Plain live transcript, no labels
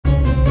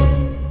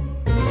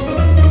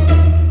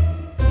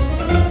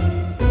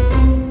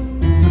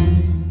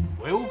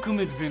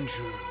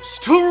adventures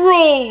to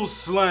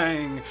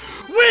Roleslaying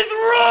with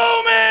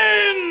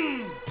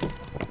Roman!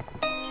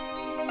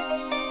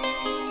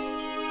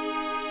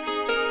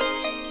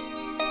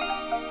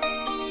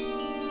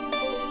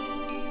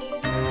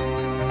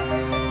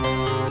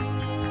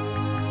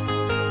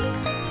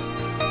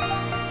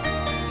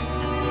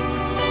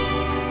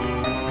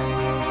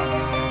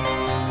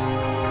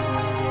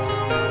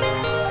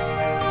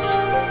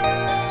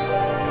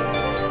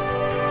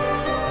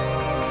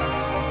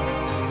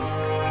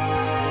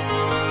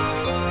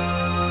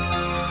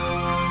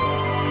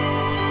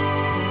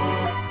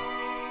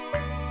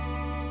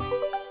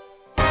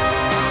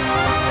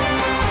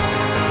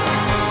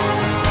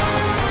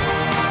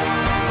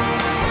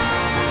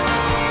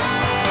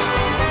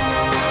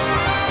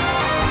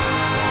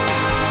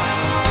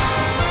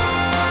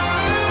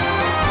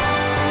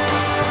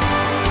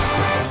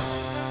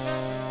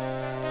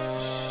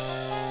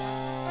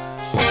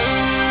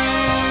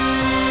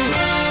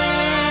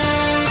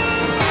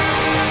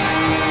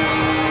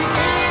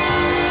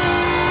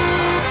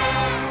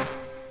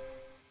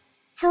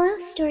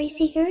 Story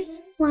seekers,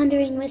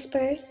 wandering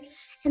whisperers,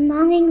 and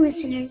longing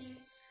listeners,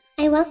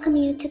 I welcome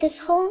you to this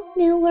whole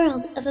new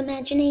world of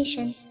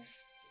imagination.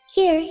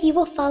 Here you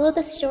will follow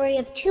the story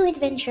of two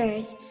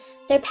adventurers,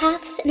 their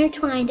paths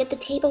intertwined at the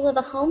table of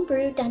a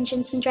homebrew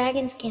Dungeons &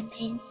 Dragons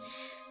campaign.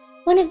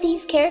 One of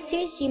these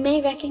characters you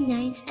may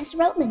recognize as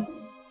Roman.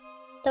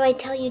 Though I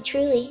tell you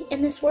truly,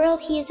 in this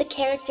world he is a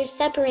character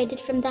separated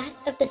from that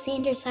of the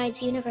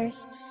Sandersides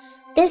universe.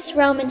 This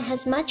Roman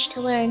has much to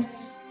learn,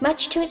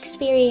 much to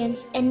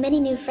experience, and many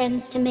new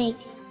friends to make.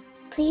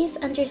 Please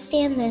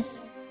understand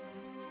this.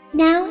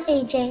 Now,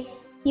 AJ,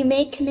 you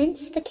may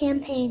commence the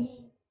campaign.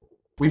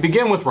 We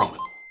begin with Roman.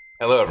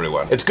 Hello,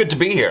 everyone. It's good to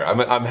be here.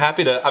 I'm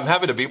happy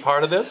to be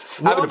part of this.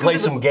 Happy to play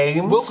some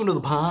games. Welcome to the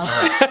pod.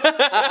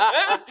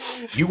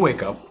 You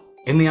wake up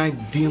in the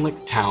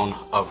idyllic town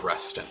of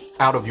Reston,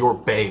 out of your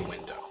bay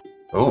window.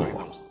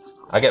 Ooh.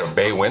 I get a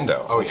bay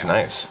window. Oh, it's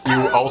nice.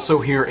 You also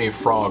hear a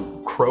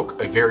frog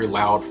croak, a very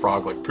loud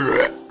frog, like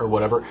or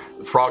whatever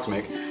frogs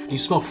make. You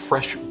smell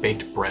fresh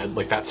baked bread,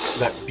 like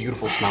that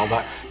beautiful smell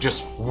that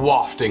just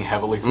wafting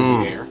heavily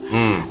through the air.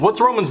 What's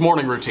Roman's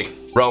morning routine?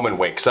 Roman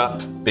wakes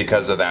up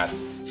because of that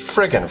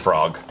friggin'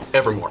 frog.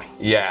 Every morning.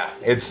 Yeah,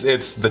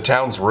 it's the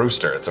town's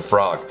rooster. It's a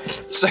frog.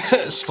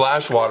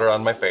 Splash water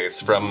on my face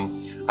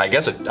from, I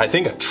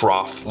think a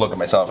trough. Look at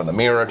myself in the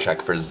mirror,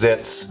 check for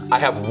zits. I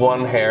have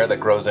one hair that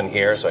grows in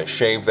here, so I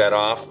shave that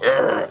off.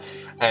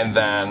 And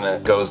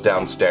then goes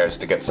downstairs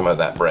to get some of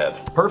that bread.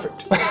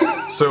 Perfect.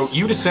 So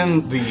you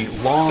descend the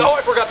long... Oh,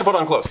 I forgot to put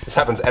on clothes. This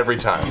happens every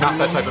time. Not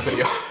that type of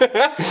video.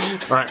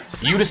 All right.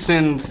 You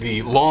descend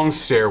the long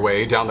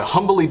stairway down the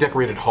humbly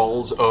decorated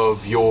halls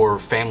of your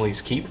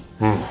family's keep.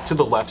 To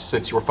the left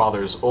sits your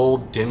father's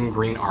old dim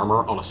green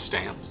armor on a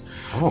stand.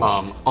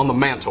 On the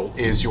mantle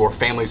is your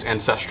family's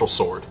ancestral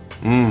sword.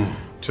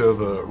 To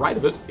the right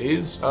of it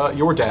is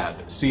your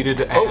dad,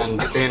 seated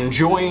and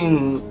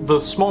enjoying the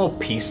small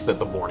peace that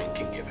the morning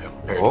can give him.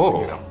 You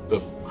know,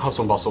 the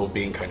hustle and bustle of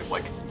being kind of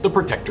like the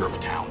protector of a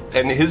town.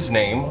 And his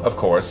name, of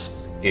course,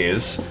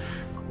 is...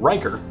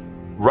 Riker.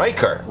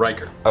 Riker?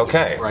 Riker.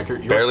 Okay. Riker.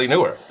 Barely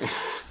knew her.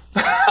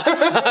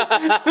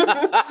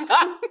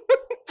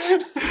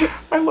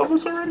 I love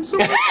this already so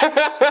much.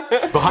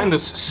 Behind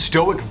this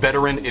stoic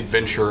veteran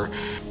adventurer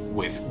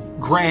with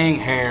graying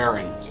hair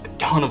and a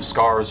ton of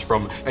scars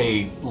from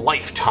a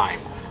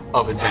lifetime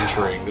of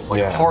adventuring, this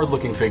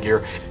hard-looking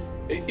figure,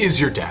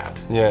 is your dad.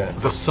 Yeah.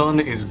 The sun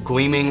is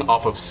gleaming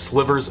off of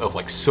slivers of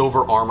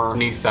silver armor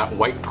beneath that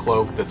white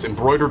cloak that's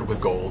embroidered with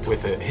gold,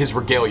 with his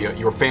regalia,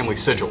 your family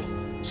sigil,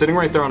 sitting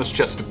right there on his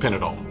chest to pin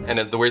it all. And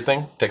the weird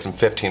thing, takes him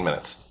 15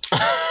 minutes.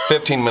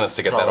 15 minutes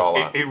to get that all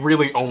on. It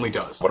really only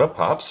does. What up,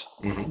 Pops?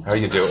 How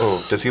you doing?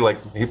 Oh, does he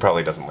he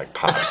probably doesn't like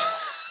Pops.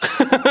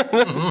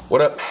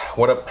 What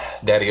up,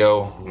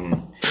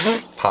 Daddy-O?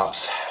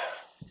 Pops.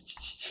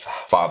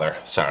 Father,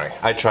 sorry.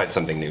 I tried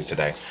something new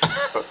today.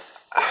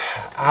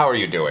 How are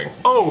you doing?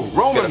 Oh,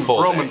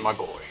 Roman, my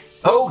boy.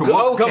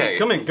 Oh, okay.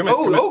 Come in.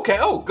 Okay.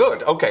 Oh,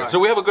 good. Okay, so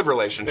we have a good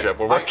relationship.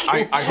 We're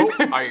working.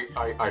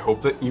 I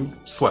hope that you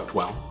slept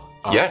well.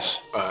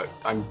 Yes.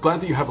 I'm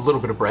glad that you have a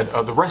little bit of bread.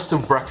 The rest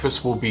of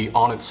breakfast will be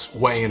on its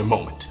way in a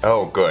moment.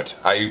 Oh, good.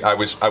 I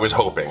was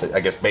hoping. I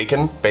guess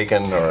bacon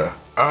or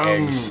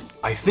eggs.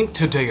 I think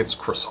today it's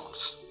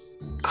croissants.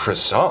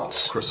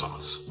 Croissants?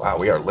 Croissants. Wow,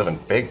 we are living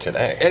big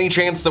today. Any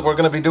chance that we're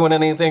gonna be doing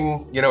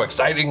anything,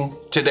 exciting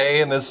today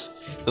in this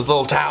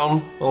little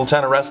town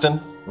of Reston?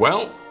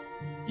 Well,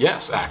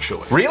 yes,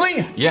 actually.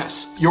 Really?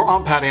 Yes. Your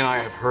Aunt Patty and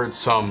I have heard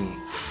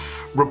some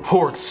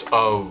reports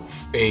of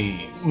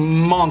a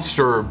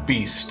monster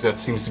beast that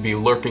seems to be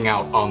lurking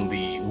out on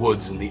the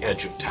woods in the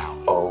edge of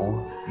town.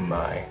 Oh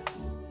my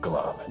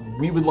glob.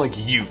 We would like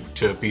you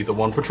to be the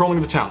one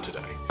patrolling the town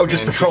today. Oh,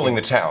 just patrolling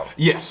the town?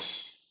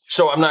 Yes.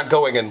 So I'm not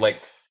going and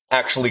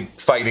actually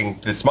fighting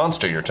this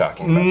monster you're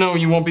talking about? No,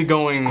 you won't be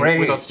going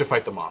with us to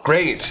fight the monster.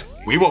 Great.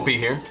 We won't be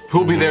here.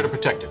 Who'll be there to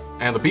protect it?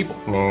 And the people.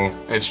 Me.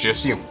 It's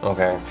just you.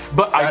 Okay.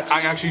 But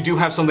I actually do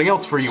have something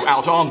else for you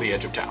out on the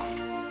edge of town.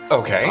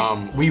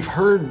 Okay. We've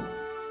heard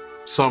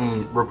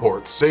some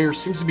reports. There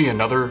seems to be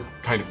another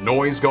kind of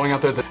noise going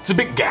out there. It's a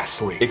bit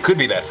ghastly. It could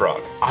be that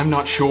frog. I'm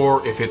not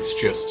sure if it's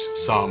just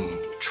some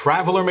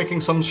traveler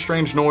making some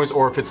strange noise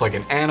or if it's like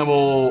an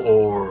animal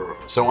or...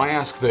 So I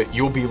ask that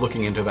you'll be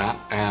looking into that,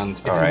 and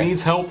if it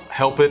needs help,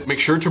 help it. Make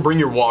sure to bring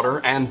your water,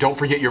 and don't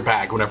forget your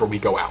bag whenever we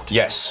go out.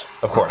 Yes,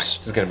 of course.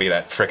 This is gonna be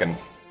that frickin'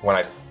 when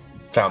I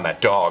found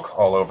that dog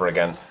all over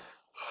again.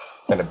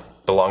 And it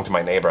belonged to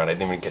my neighbor, and I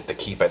didn't even get to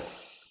keep it.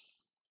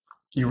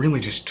 You really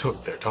just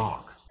took their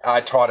dog.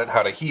 I taught it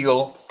how to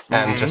heel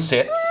and to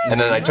sit, and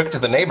then I took it to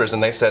the neighbors,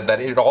 and they said that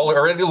it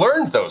already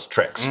learned those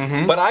tricks.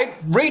 But I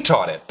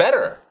retaught it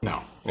better.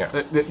 No.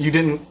 Yeah. You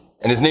didn't...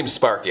 And his name's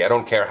Sparky. I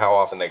don't care how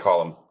often they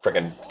call him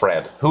frickin'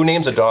 Fred. Who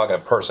names a dog a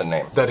person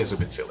name? That is a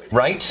bit silly.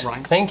 Right?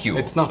 Thank you.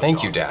 It's not.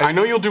 Thank you, Dad. I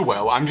know you'll do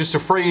well. I'm just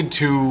afraid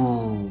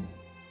to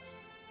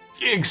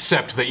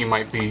accept that you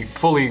might be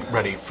fully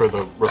ready for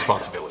the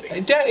responsibility.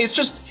 Dad, it's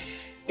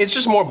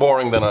just more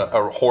boring than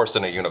a horse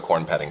in a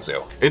unicorn petting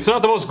zoo. It's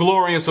not the most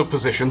glorious of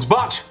positions,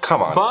 but...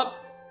 Come on. But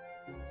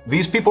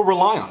these people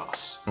rely on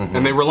us,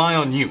 and they rely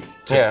on you.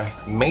 Yeah,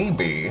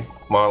 maybe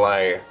while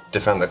I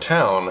defend the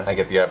town, I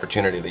get the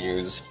opportunity to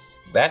use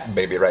that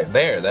baby right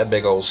there, that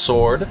big old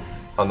sword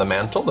on the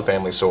mantle, the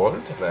family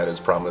sword, that is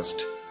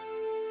promised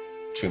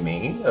to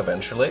me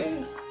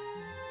eventually.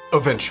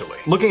 Eventually.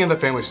 Looking at the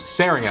family,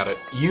 staring at it,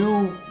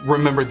 you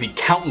remember the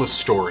countless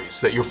stories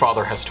that your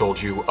father has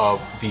told you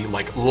of the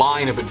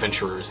line of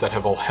adventurers that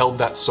have all held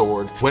that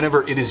sword.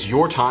 Whenever it is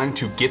your time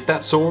to get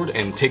that sword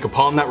and take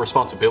upon that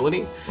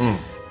responsibility,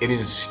 it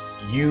is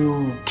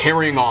you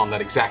carrying on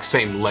that exact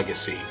same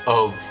legacy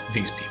of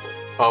these people,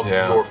 of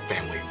your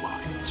family line.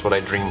 That's what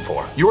I dream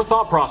for. Your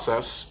thought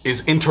process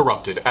is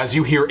interrupted as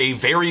you hear a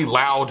very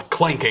loud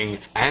clanking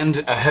and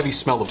a heavy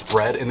smell of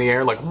bread in the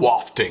air,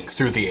 wafting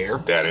through the air.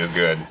 That is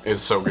good.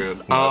 It's so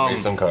good. Love me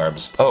some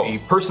carbs. Oh. The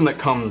person that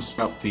comes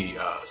up the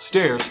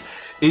stairs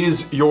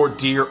is your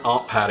dear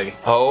Aunt Patty,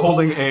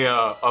 holding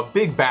a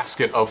big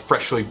basket of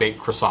freshly baked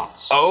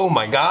croissants. Oh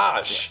my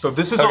gosh. So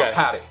this is Aunt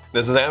Patty.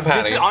 This is Aunt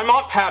Patty. I'm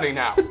Aunt Patty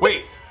now.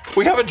 Wait.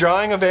 We have a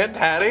drawing of Aunt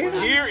Patty?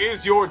 Here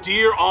is your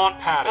dear Aunt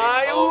Patty.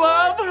 I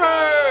love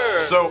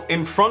her! So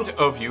in front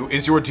of you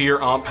is your dear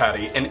Aunt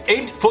Patty, an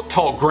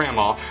 8-foot-tall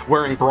grandma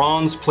wearing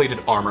bronze-plated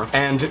armor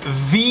and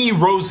the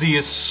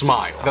rosiest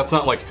smile. That's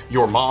not like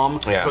your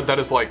mom, but that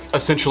is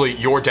essentially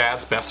your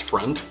dad's best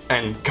friend,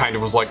 and kind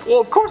of was like,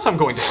 well, of course I'm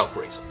going to help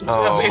raise it.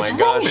 Oh my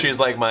gosh, she's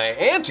like my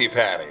Auntie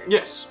Patty.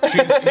 Yes.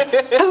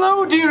 Yes.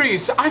 Hello,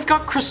 dearies. I've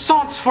got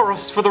croissants for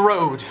us for the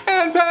road.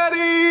 Aunt Patty!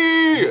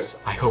 Yes.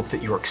 I hope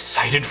that you're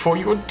excited for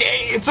your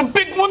day. It's a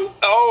big one.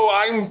 Oh,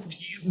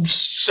 I'm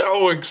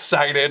so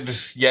excited.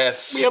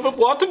 Yes. We have a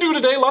lot to do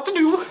today, lot to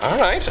do. All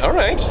right, all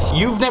right.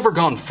 You've never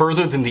gone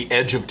further than the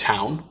edge of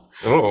town.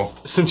 Oh.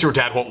 Since your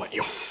dad won't let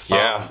you.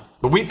 Yeah.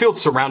 The wheat fields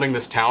surrounding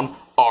this town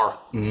are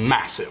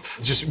massive.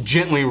 Just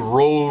gently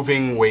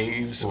roving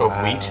waves of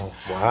wheat.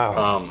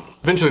 Wow.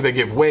 Eventually they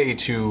give way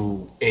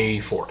to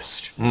a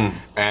forest.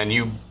 And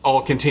you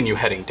all continue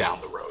heading down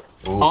the road.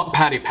 Aunt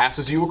Patty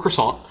passes you a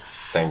croissant.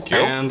 Thank you.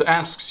 And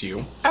asks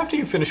you, after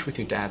you finish with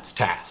your dad's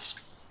task,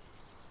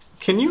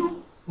 can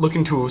you look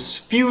into a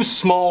few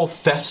small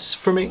thefts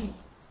for me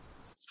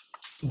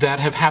that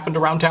have happened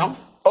around town?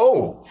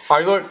 Oh,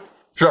 I thought,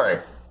 sorry.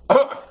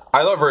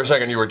 I thought for a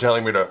second you were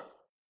telling me to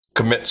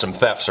commit some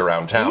thefts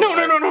around town. No.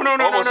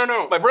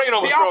 My brain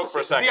almost broke for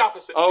a second. The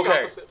opposite. Okay, The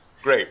opposite.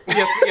 great.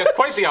 Yes,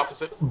 quite the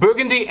opposite.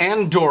 Burgundy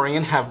and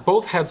Dorian have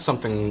both had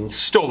something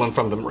stolen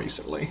from them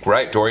recently.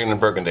 Right, Dorian and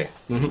Burgundy.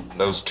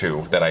 Those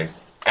two that I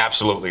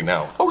absolutely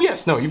know. Oh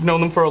yes, no, you've known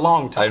them for a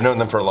long time. I've known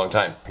them for a long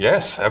time.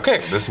 Yes,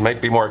 okay, this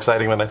might be more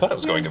exciting than I thought it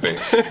was going to be.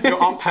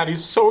 Your Aunt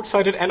Patty's so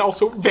excited and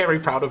also very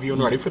proud of you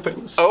and ready for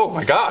things. Oh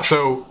my gosh.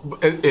 So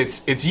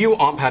it's you,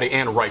 Aunt Patty,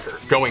 and Riker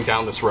going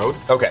down this road.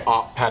 Okay.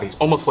 Aunt Patty's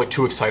almost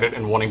too excited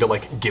and wanting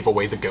to give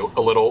away the goat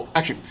a little.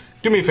 Actually,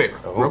 do me a favor,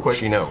 real quick.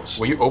 She knows.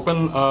 Will you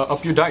open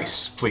up your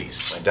dice,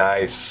 please? My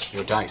dice.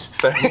 Your dice.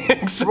 Very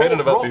excited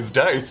about these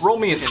dice. Roll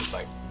me an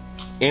insight.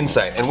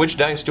 Insight. And which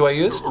dice do I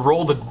use?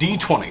 Roll the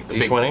D20. The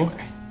D20?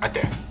 big right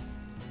there.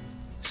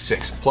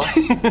 6 plus.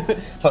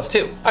 Plus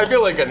 2. I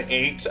feel like an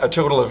 8, a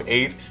total of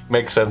 8,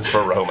 makes sense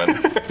for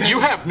Roman. You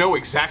have no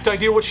exact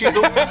idea what she's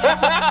doing,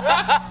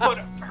 but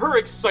her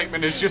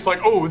excitement is just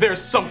oh, there's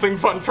something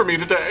fun for me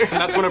today. And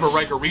that's whenever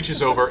Riker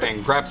reaches over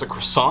and grabs a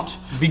croissant,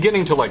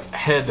 beginning to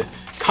head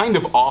kind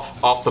of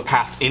off the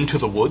path into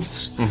the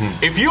woods.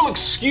 If you'll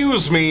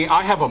excuse me,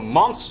 I have a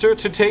monster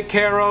to take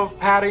care of,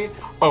 Patty.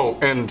 Oh,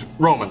 and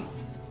Roman,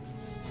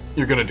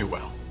 you're gonna do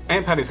well.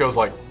 Aunt Patty goes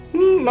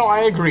no,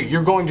 I agree,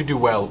 you're going to do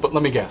well, but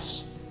let me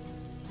guess.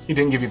 He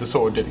didn't give you the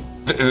sword, did he?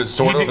 The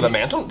sword over the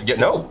mantle? Yeah,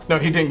 no. No,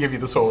 he didn't give you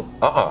the sword.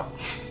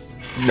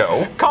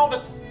 No. Called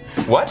it.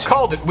 What?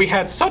 Called it. We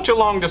had such a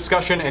long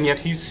discussion, and yet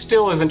he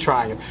still isn't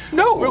trying it.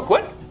 No.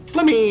 What?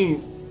 Let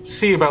me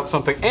see about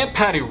something. Aunt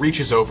Patty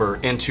reaches over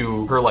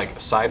into her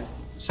side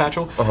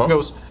satchel and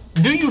goes,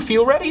 do you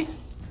feel ready?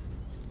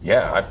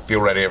 Yeah, I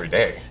feel ready every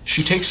day.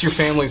 She takes your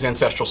family's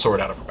ancestral sword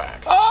out of her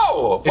bag.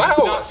 Oh, wow. It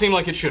does not seem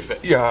like it should fit.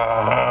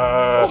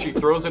 Yeah. She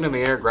throws it in the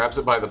air, grabs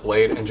it by the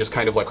blade, and just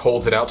kind of like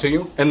holds it out to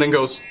you, and then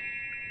goes,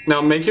 now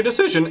make your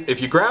decision.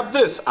 If you grab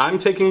this, I'm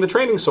taking the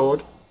training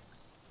sword.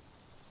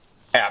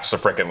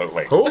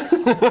 Abso-freaking-lutely. Oh,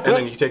 and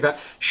then you take that.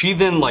 She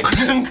then like...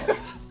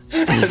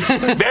 It's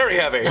very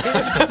heavy.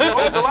 No,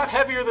 it's a lot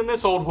heavier than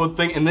this old wood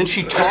thing, and then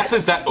she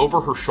tosses that over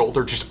her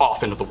shoulder just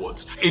off into the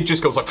woods. It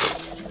just goes like...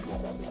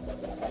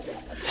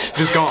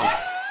 just gone.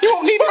 You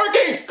won't need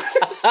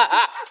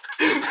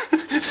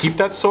it! Keep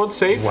that sword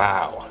safe.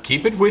 Wow.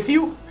 Keep it with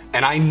you,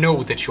 and I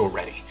know that you're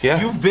ready.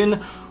 Yeah. You've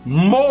been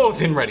more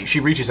than ready. She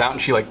reaches out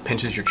and she like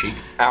pinches your cheek.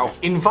 Ow.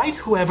 Invite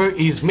whoever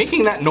is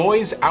making that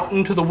noise out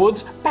into the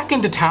woods back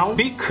into town.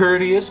 Be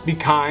courteous, be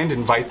kind,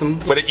 invite them.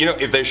 But you know,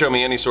 if they show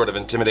me any sort of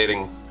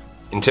intimidating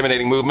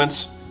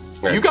movements,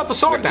 You got the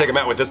sword I'm gonna take him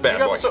out with this bad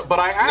boy. But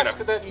I I'm asked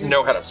gonna that you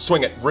know how to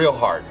swing it real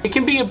hard. It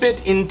can be a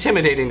bit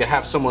intimidating to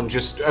have someone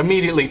just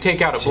immediately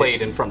take out a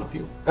blade in front of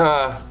you.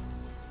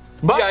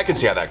 But Yeah, I can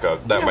see how that goes.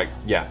 That might,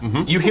 yeah.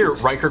 Mm-hmm. you hear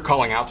Riker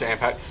calling out to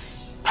Aunt Pat,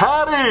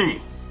 Patty!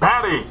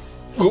 Patty!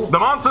 The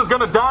monster's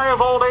gonna die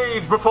of old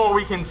age before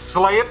we can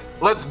slay it.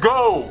 Let's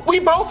go! We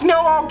both know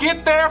I'll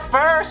get there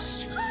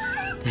first!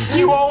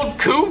 You old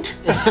coot!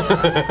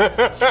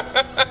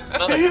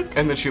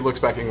 And then she looks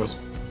back and goes,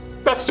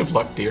 best of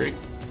luck, dearie.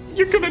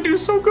 You're gonna do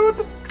so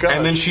good. God.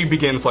 And then she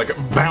begins like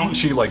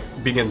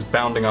begins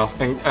bounding off.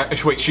 And as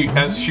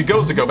she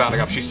goes to go bounding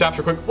off, she stops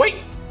her quick. Wait,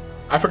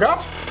 I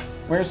forgot.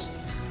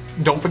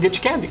 Don't forget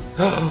your candy.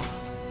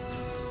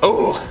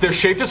 Oh, They're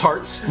shaped as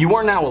hearts. You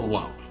are now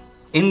alone.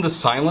 In the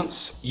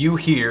silence, you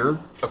hear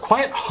a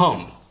quiet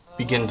hum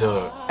begin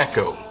to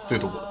echo through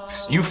the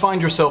woods. You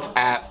find yourself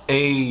at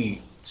a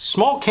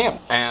small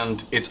camp,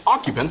 and its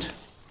occupant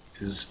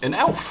is an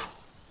elf.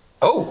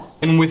 oh,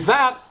 And with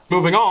that,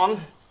 moving on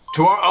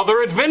to our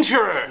other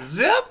adventurer.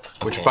 zip.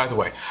 Which, by the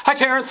way, hi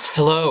Terrance.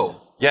 Hello.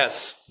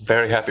 Yes,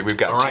 very happy. We've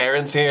got All right.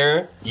 Terrance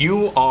here.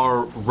 You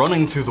are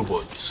running through the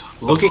woods,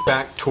 looking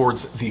back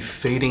towards the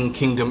fading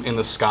kingdom in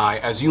the sky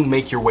as you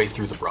make your way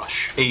through the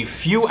brush. A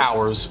few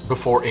hours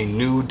before a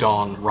new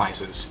dawn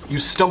rises, you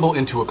stumble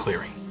into a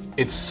clearing.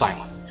 It's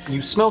silent.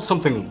 You smell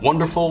something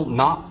wonderful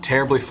not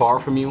terribly far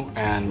from you,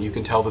 and you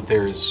can tell that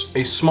there's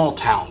a small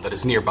town that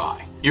is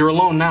nearby. You're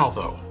alone now,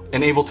 though,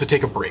 and able to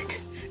take a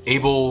break,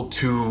 able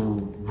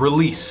to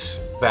release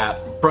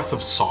that breath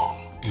of song.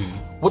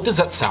 What does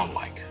that sound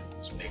like?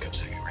 Just make up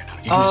singing right now.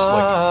 You can just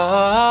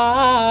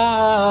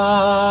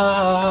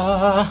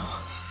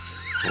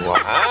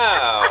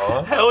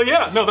Wow. Hell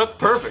yeah, no, that's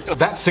perfect.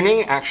 That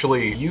singing,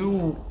 actually,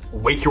 you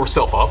wake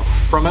yourself up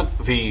from it.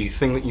 The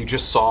thing that you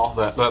just saw,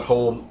 that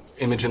whole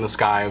image in the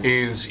sky,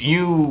 is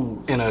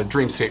you in a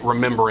dream state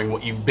remembering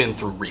what you've been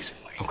through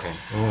recently. Okay.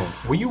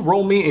 Will you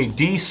roll me a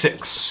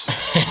d6?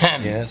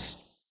 Yes.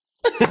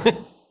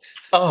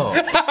 Oh.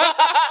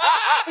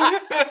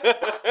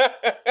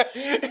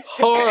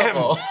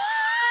 Horrible.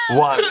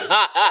 One.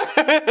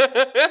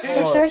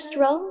 The first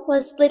roll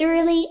was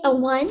literally a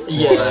 1.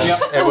 Yeah.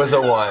 It was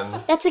a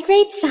 1. That's a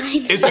great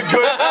sign. It's a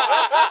good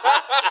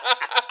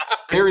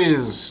There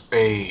is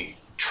a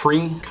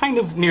tree kind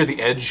of near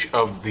the edge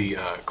of the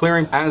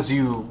clearing. As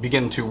you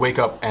begin to wake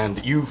up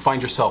and you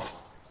find yourself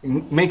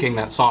making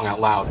that song out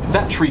loud,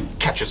 that tree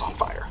catches on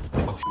fire.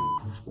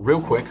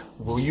 Real quick,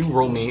 will you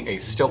roll me a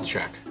stealth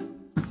check?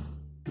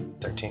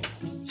 13.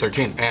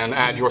 13, and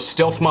add your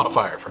stealth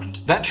modifier, friend.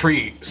 That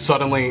tree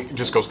suddenly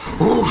just goes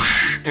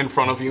whoosh in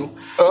front of you.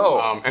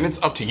 Oh. And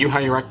it's up to you how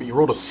you react, but you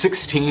rolled a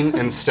 16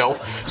 in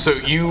stealth, so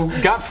you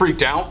got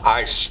freaked out.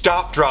 I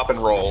stop, drop, and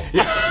roll.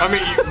 Yeah, I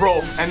mean, you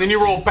roll, and then you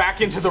roll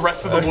back into the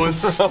rest of the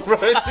woods.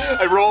 Right?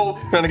 I roll,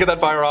 trying to get that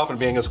fire off and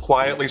being as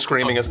quietly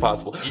screaming as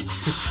possible.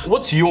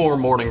 What's your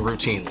morning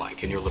routine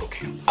like in your little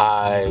camp?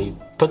 I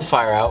put the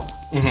fire out.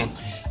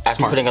 After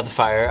Smart. putting out the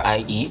fire,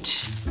 I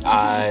eat.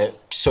 I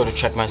sort of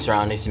check my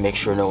surroundings to make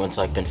sure no one's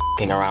like been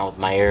f***ing around with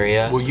my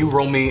area. Will you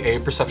roll me a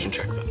perception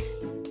check then?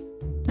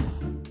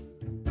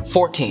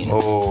 14.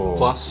 Oh.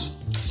 Plus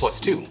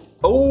 2.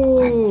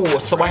 Oh,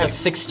 so I have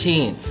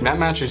 16. And that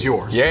matches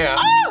yours. Yeah.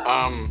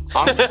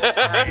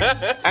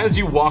 As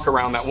you walk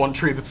around that one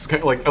tree that's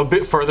kind of like a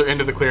bit further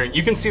into the clearing,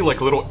 you can see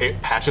like little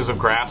patches of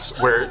grass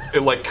where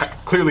it, like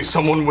clearly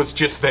someone was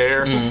just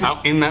there.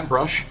 Out in that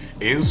brush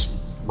is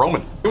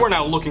Roman. You are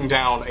now looking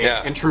down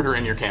an intruder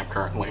in your camp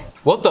currently.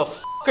 What the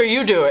f*** are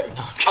you doing?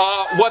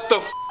 What the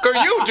f are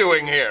you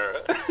doing here?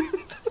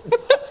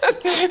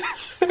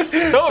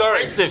 So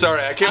Sorry, offensive.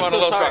 I came I'm on so a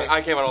little sorry. strong.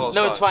 I came on a little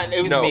No, strong. it's fine.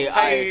 It was No, me.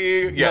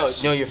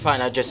 yes. No, you're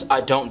fine.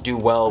 I don't do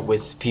well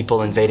with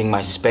people invading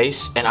my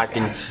space, and I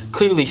can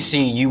clearly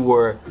see you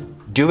were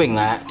doing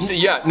that.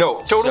 Yeah,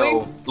 no,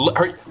 totally.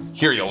 So-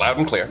 Hear you loud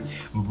and clear.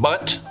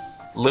 But,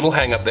 little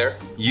hang up there.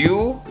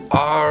 You're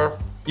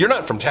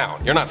not from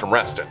town. You're not from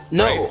Reston.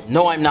 No, right?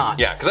 no, I'm not.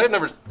 Yeah, because I've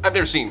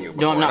never seen you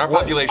before. No, I'm not. Our What-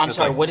 population I'm is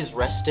sorry. like, What is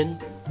Reston?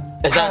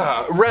 Is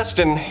that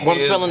Reston one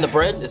is, smelling the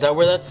bread? Is that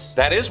where that's?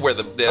 That is where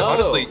Oh.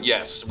 honestly,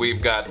 yes, we've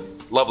got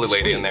lovely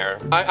lady in there.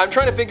 I'm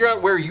trying to figure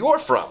out where you're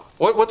from.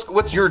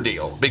 What's your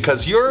deal?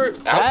 Because you're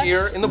out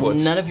here in the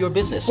woods. None of your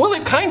business. Well,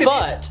 it kind of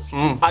But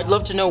I'd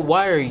love to know,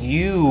 why are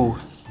you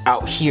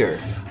out here?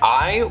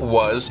 I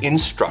was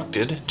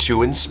instructed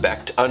to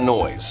inspect a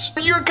noise.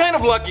 You're kind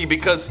of lucky,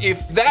 because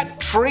if that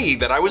tree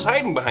that I was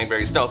hiding behind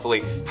very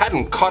stealthily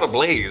hadn't caught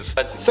ablaze,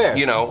 Fair.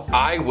 you know,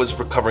 I was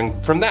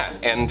recovering from that,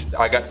 and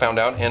I got found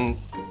out, and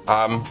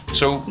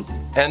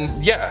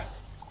yeah.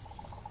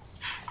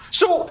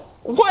 So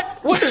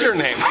what's your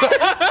name?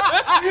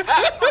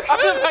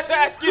 I'm about to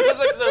ask you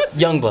this.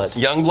 Youngblood.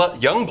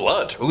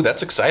 Youngblood. Ooh,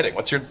 that's exciting.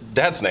 What's your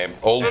dad's name?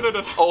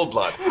 Old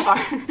Blood.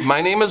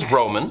 My name is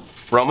Roman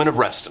of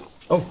Reston.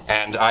 Oh.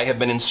 And I have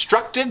been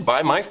instructed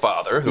by my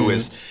father, who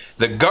is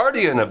the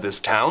guardian of this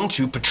town,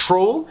 to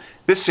patrol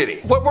the city.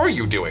 What were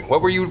you doing?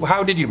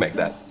 How did you make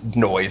that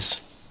noise?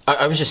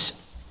 I was just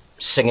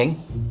singing.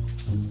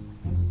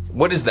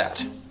 What is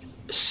that?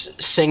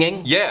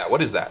 Singing? Yeah,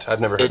 what is that?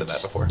 I've never heard of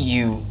that before.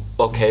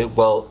 Okay,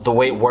 well, the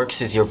way it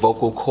works is your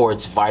vocal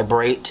cords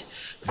vibrate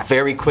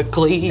very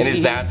quickly. And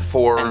is that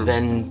for... And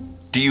then...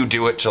 Do you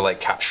do it to,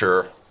 like,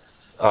 capture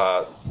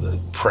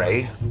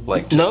prey?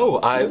 Like... No,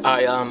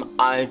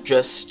 I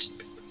just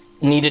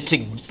needed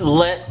to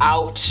let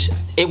out...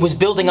 It was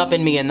building up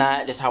in me, and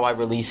that is how I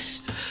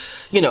release...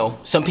 You know,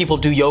 some people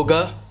do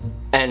yoga,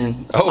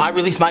 and I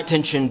release my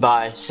tension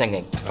by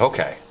singing.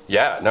 Okay.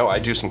 Yeah, no, I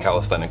do some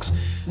calisthenics.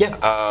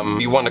 Yeah.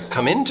 You want to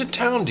come into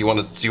town? Do you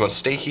want to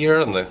stay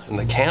here in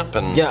the camp?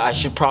 And yeah, I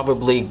should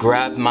probably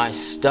grab my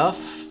stuff.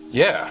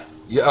 Yeah.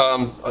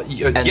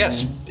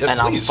 Yes.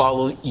 And I'll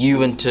follow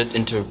you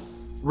into.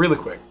 Really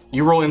quick.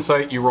 You roll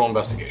insight. You roll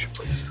investigation,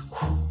 please.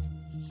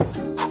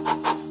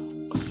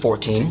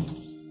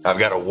 14. I've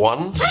got a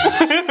 1.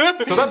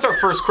 So that's our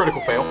first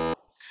critical fail.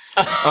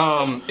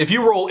 If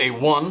you roll a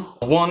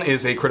 1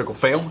 is a critical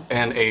fail,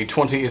 and a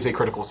 20 is a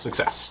critical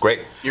success.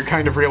 Great. You're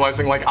kind of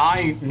realizing, like,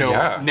 I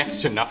know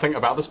next to nothing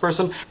about this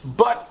person,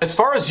 but as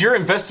far as your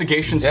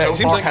investigation so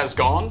far has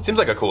gone... Seems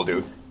like a cool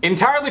dude.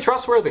 Entirely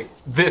trustworthy.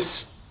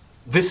 This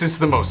is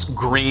the most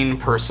green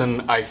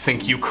person I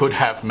think you could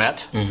have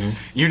met.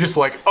 You're just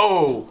like,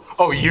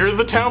 oh, you're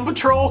the town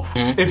patrol?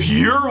 If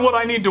you're what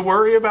I need to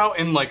worry about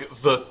in,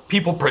 like, the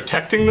people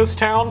protecting this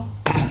town,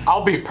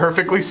 I'll be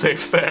perfectly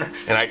safe there.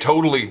 And I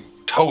totally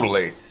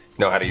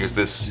know how to use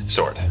this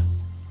sword.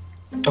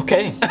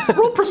 Okay.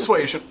 Roll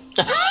persuasion.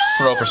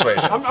 Roll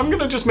persuasion. I'm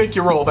gonna just make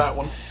you roll that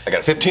one. I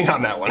got a 15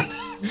 on that one.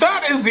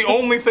 That is the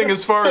only thing,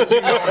 as far as you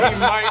know, he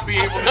might be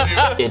able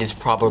to do. It is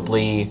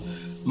probably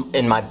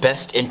in my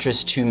best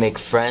interest to make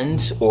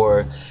friends,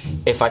 or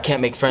if I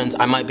can't make friends,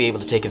 I might be able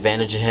to take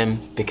advantage of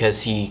him,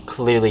 because he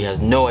clearly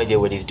has no idea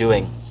what he's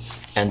doing.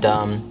 And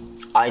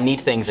I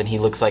need things, and he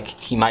looks like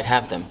he might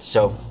have them,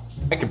 so...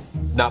 I could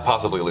not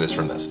possibly lose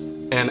from this.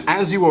 And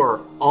as you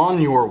are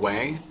on your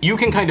way, you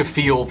can kind of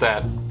feel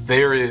that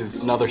there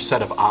is another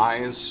set of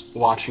eyes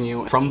watching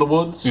you from the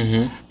woods.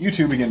 You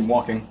two begin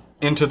walking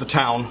into the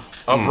town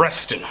of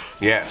Reston.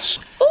 Yes.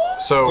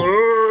 So,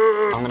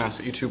 I'm gonna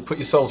ask you to put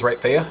yourselves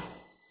right there.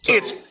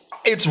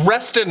 It's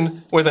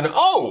Reston with an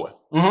O!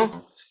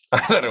 I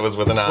thought it was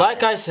with an I.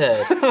 Like I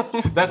said.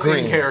 That's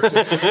in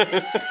character.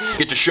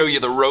 Get to show you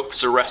the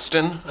ropes of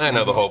Reston. I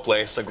know the whole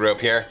place. I grew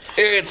up here.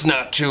 It's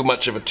not too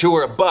much of a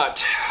tour,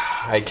 but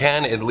I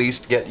can at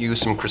least get you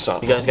some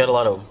croissants. You guys got a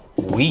lot of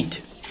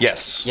wheat.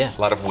 Yes. Yeah. A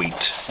lot of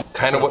wheat.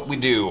 Kind of what we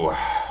do.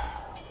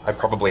 I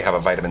probably have a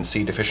vitamin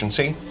C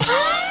deficiency.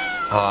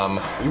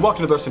 You walk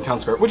into the Reston Town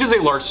Square, which is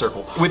a large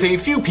circle, with a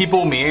few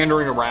people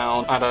meandering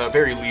around at a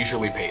very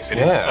leisurely pace. It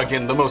is,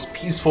 again, the most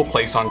peaceful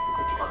place on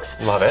Earth.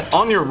 Love it.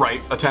 On your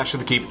right, attached to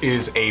the keep,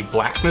 is a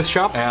blacksmith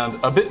shop, and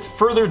a bit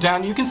further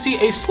down, you can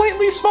see a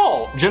slightly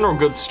small general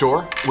goods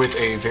store with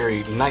a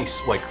very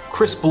nice, like,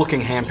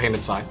 crisp-looking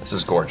hand-painted sign. This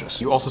is gorgeous.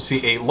 You also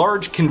see a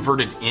large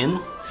converted inn,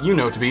 you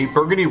know to be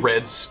Burgundy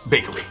Red's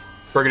Bakery.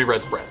 Burgundy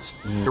Red's Breads.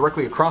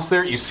 Directly across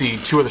there, you see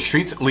 2 other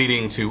streets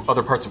leading to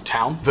other parts of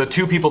town. The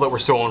 2 people that were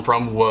stolen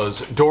from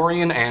was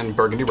Dorian and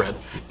Burgundy Red.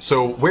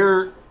 So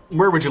where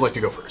would you like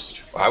to go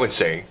first? I would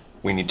say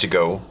we need to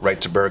go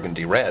right to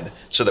Burgundy Red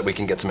so that we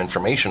can get some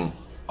information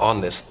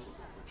on this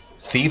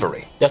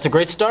thievery. That's a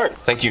great start.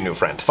 Thank you, new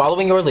friend.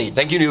 Following your lead.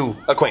 Thank you, new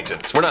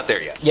acquaintance. We're not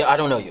there yet. Yeah, I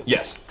don't know you.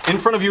 Yes. In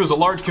front of you is a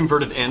large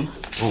converted inn.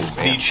 Ooh,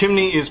 man. The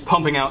chimney is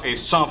pumping out a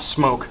soft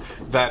smoke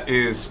that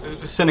is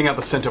sending out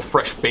the scent of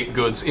fresh baked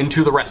goods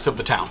into the rest of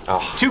the town.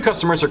 Oh. 2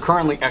 customers are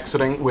currently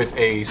exiting with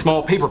a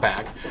small paper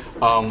bag.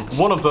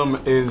 One of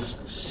them is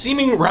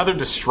seeming rather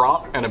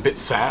distraught and a bit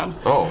sad,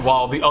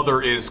 while the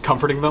other is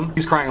comforting them.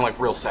 He's crying like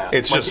real sad.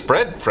 It's just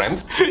bread,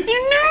 friend. You knew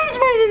it was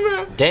more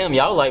than that. Damn,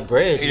 y'all like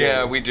bread.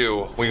 Yeah, we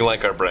do. We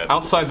like our bread.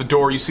 Outside the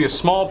door, you see a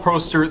small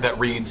poster that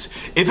reads,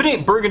 "If it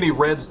ain't Burgundy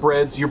Red's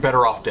breads, you're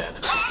better off dead."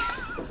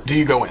 Do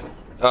you go in?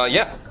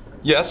 Yeah.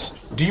 Yes.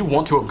 Do you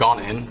want to have gone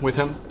in with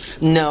him?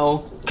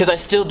 No, because I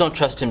still don't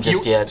trust him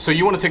just yet. So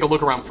you want to take a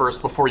look around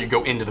first before you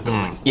go into the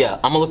building? Yeah,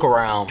 I'm gonna look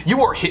around.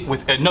 You are hit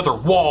with another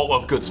wall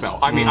of good smell.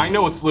 I mean, I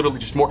know it's literally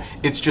just more.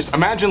 It's just,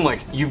 imagine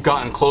like you've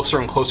gotten closer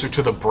and closer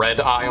to the bread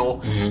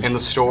aisle in the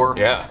store.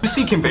 Yeah. You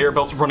see conveyor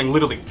belts running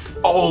literally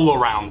all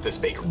around this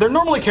bakery. They're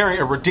normally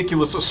carrying a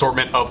ridiculous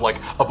assortment of like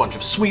a bunch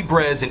of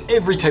sweetbreads and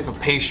every type of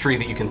pastry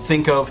that you can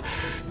think of.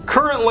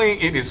 Currently,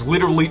 it is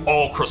literally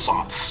all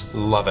croissants.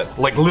 Love it.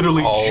 Like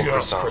literally All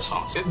just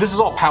croissants. croissants. This is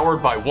all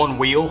powered by one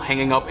wheel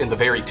hanging up in the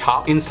very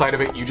top. Inside of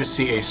it, you just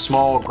see a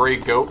small gray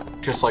goat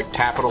just like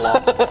tap it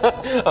along.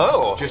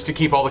 Oh. Just to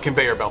keep all the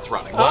conveyor belts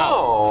running.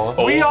 Oh.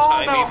 We all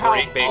Old-timey know how,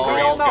 great we all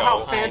bakeries know how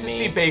go.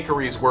 fantasy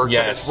bakeries work. That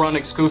Yes. it's run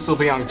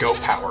exclusively on goat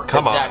power.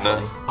 Come Exactly.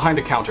 on. Behind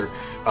a counter,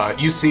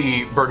 you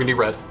see burgundy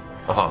red.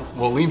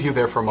 We'll leave you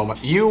there for a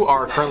moment. You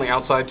are currently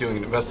outside doing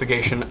an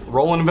investigation.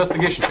 Roll an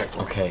investigation check.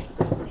 Okay.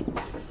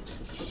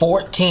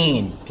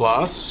 14.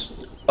 Plus.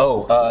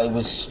 Oh, it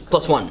was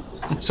 +1.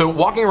 So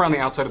walking around the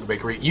outside of the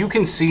bakery, you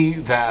can see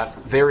that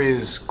there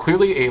is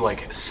clearly a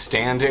like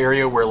stand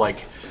area where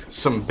like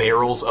some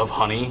barrels of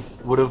honey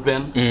would have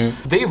been.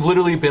 They've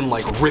literally been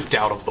like ripped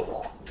out of the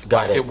wall.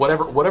 Got it.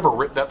 Whatever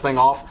ripped that thing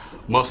off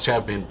must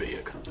have been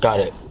big.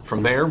 Got it.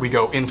 From there, we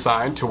go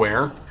inside to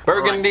where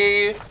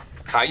Burgundy.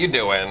 How you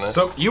doing?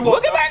 So you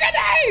Look at walk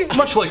Burgundy!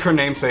 Much like her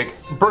namesake,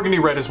 Burgundy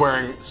Red is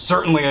wearing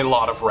certainly a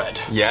lot of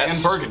red.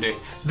 Yes. And burgundy.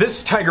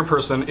 This tiger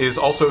person is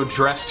also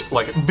dressed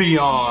like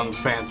beyond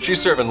fancy. She's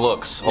serving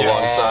looks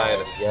alongside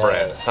yes.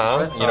 bread.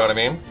 Huh? You know what I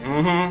mean?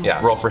 Mm-hmm.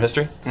 Yeah. Roll for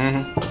history.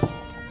 Mm-hmm.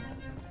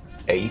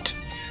 8.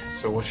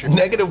 So what's your...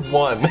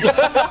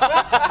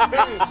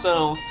 -1.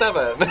 So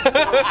 7.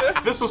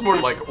 This was more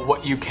like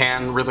what you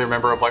can really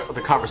remember of like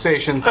the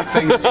conversations,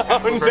 things that you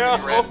had with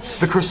Burgundy Red.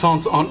 The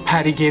croissants Aunt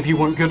Patty gave you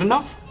weren't good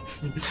enough?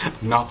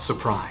 Not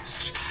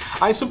surprised.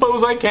 I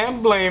suppose I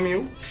can't blame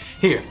you.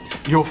 Here,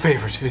 your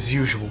favorite as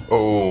usual.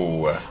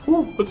 Oh.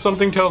 Ooh, but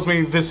something tells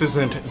me this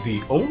isn't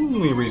the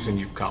only reason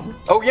you've come.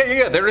 Oh,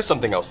 yeah. There is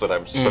something else that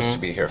I'm supposed to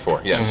be here for.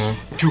 Yes.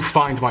 To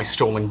find my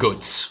stolen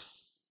goods.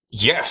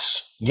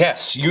 Yes. You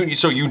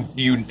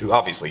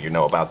obviously you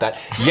know about that.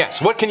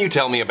 Yes. What can you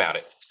tell me about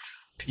it?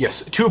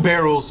 Yes, 2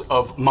 barrels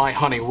of my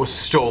honey was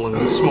stolen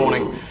this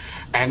morning,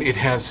 and it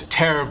has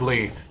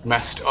terribly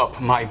messed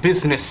up my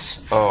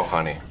business. Oh,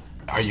 honey.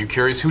 Are you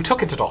curious who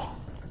took it at all?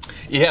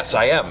 Yes,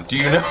 I am. Do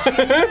you know?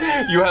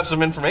 You have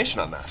some information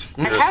on that.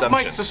 I have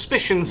my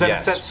suspicions that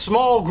it's that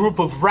small group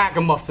of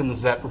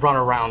ragamuffins that run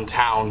around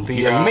town. Are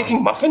you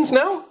making muffins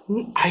now?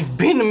 I've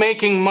been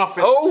making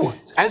muffins. Oh!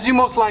 As you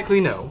most likely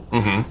know,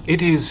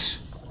 it is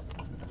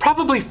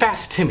probably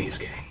Fast Timmy's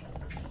gang.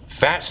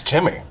 Fast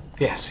Timmy.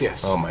 Yes.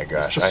 Oh my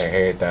gosh, It's I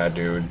hate that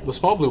dude. the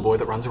small blue boy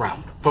that runs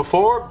around.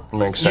 Before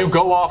Makes you sense.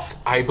 go off,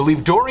 I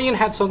believe Dorian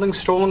had something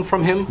stolen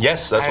from him.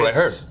 Yes, that's what I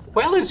heard.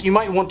 Well as you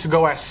might want to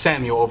go ask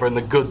Samuel over in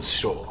the goods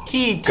store.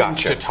 He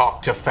tends Gotcha. to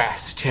talk to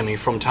Fast Timmy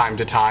from time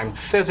to time.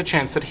 There's a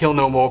chance that he'll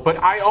know more,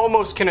 but I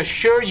almost can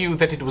assure you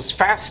that it was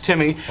Fast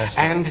Timmy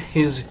and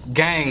his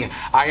gang.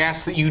 I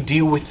ask that you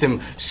deal with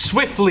them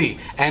swiftly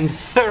and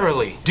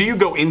thoroughly. Do you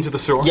go into the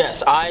store?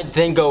 Yes, I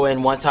then go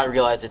in once I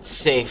realize it's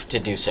safe to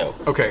do so.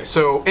 Okay,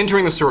 so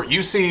entering the store,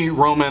 you see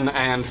Roman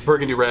and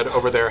Burgundy Red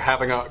over there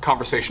having a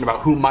conversation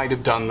about who might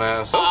have done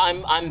this.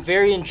 I'm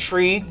very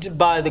intrigued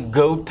by the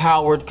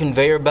goat-powered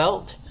conveyor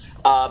belt,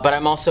 but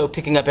I'm also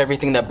picking up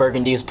everything that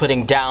Burgundy is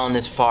putting down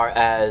as far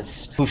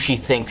as who she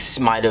thinks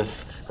might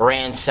have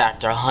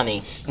ransacked our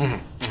honey.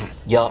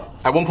 Yup.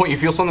 At one point, you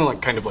feel something like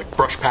kind of like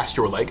brush past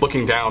your leg.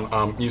 Looking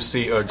down, you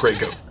see a gray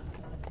goat.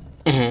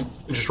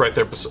 Just right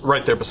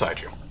there beside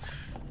you.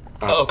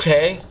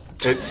 Okay.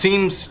 It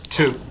seems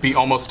to be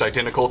almost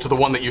identical to the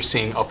one that you're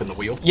seeing up in the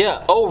wheel.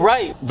 Yeah. Oh,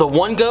 right. The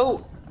one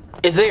goat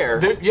is there.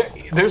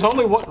 There's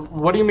only one.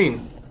 What do you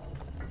mean?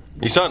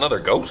 You saw another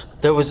goat?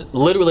 There was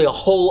literally a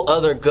whole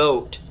other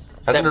goat.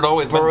 Hasn't it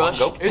always been one brushed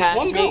goat? It's past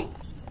one me. goat.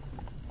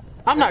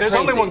 I'm not There's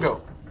crazy. only one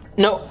goat.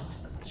 No.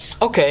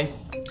 Okay.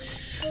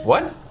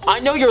 What? I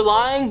know you're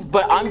lying,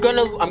 but I'm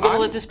gonna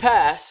let this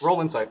pass.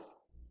 Roll insight.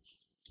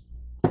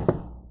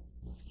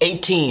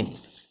 18.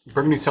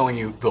 Burgundy's telling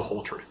you the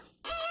whole truth.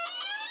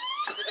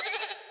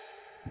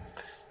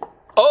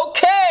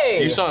 Okay.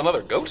 You saw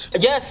another goat?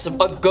 Yes, a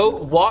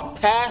goat walked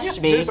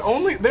past me. There's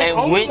only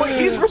and went- one.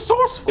 He's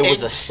resourceful. It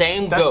was the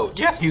same That's- goat.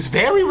 Yes, he's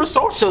very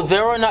resourceful.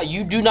 So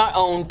you do not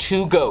own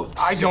 2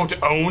 goats. I don't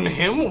own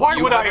him. Why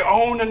would I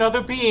own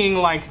another being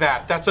like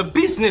that? That's a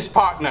business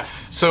partner.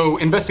 So,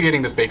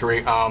 investigating this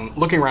bakery,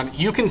 looking around,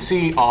 you can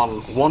see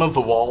on one of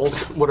the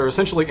walls what are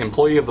essentially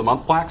Employee of the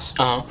Month plaques.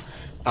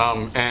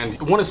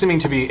 And one is seeming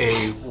to be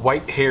a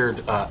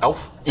white-haired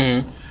elf.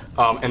 And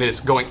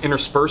it's going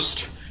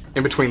interspersed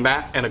in between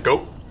that and a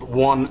goat,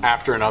 one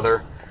after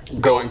another,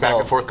 going back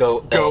and forth.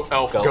 Go elf,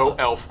 elf, go go elf.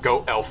 elf,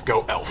 go elf,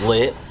 go elf.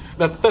 Lit.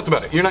 That's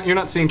about it. You're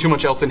not seeing too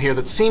much else in here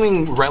that's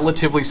seeming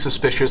relatively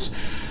suspicious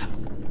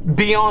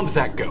beyond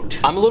that goat.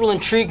 I'm a little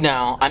intrigued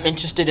now. I'm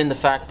interested in the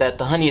fact that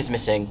the honey is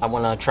missing. I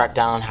want to track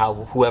down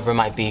whoever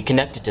might be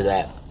connected to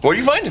that. What are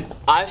you finding?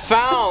 I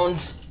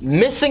found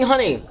Missing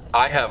honey.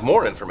 I have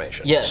more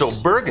information. Yes. So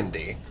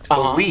Burgundy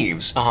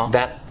believes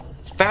that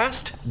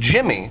Fast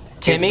Jimmy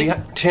Timmy? is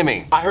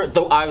Timmy. I heard,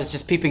 though, I was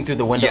just peeping through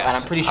the window, and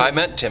I'm pretty sure. I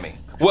meant Timmy.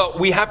 Well,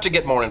 we have to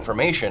get more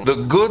information. The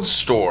goods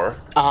store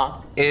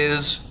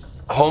is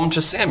home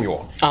to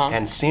Samuel,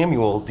 and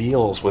Samuel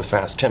deals with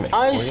Fast Timmy.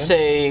 I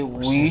say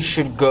we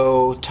should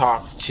go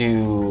talk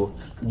to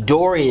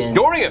Dorian.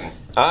 Dorian!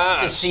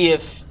 To see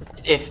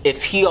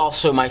if he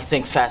also might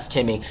think Fast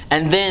Timmy,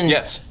 and then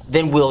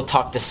then we'll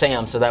talk to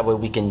Sam, so that way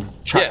we can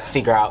try to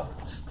figure out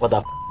what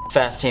the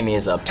Fast Timmy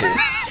is up to.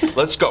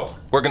 Let's go.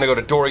 We're gonna go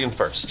to Dorian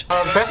first.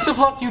 Best of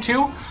luck, you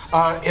two.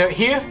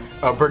 Here,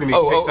 Burgundy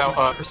takes out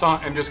a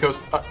croissant and just goes,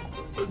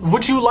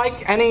 would you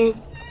like any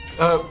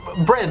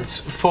breads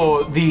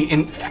for the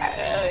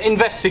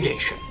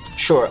investigation?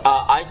 Sure,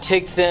 I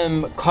take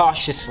them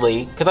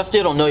cautiously, because I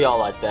still don't know y'all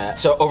like that.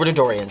 So over to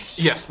Dorian's.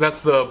 Yes,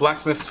 that's the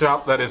blacksmith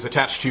shop that is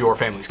attached to your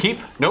family's keep.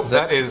 Nope,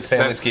 that's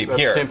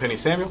Here. Tenpenny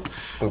Samuel.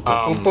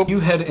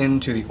 You head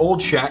into the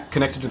old shack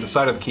connected to the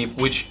side of the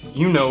keep, which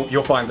you know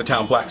you'll find the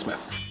town blacksmith.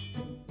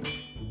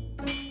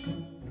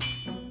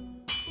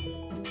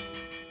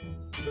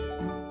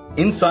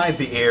 Inside,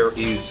 the air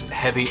is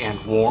heavy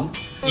and warm.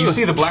 You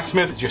see the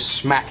blacksmith just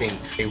smacking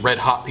a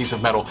red-hot piece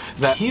of metal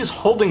that he is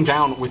holding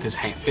down with his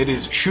hand. It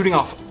is shooting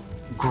off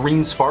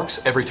green sparks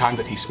every time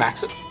that he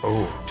smacks it.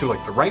 Oh. To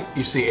like the right,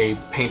 you see a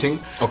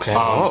painting. Okay.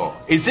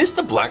 Is this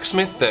the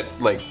blacksmith that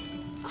like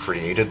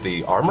created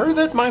the armor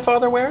that my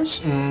father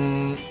wears?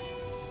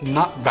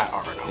 Not that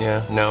armor, no.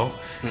 Yeah, no.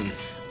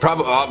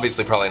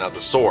 Obviously, probably not the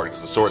sword,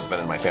 because the sword's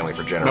been in my family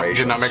for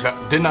generations. No,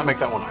 did not make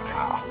that one either.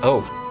 Oh.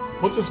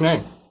 What's his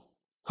name?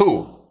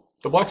 Who?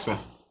 The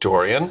blacksmith.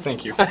 Dorian.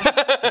 Thank you.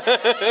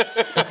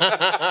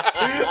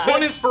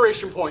 One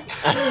inspiration point.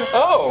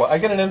 Oh, I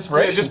get an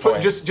inspiration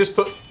point. Just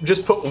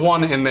put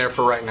one in there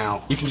for right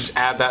now. You can just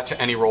add that to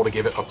any roll to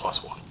give it a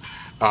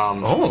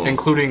 +1,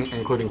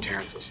 including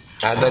Terrance's.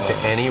 Add that to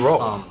any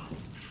roll. All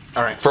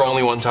right. For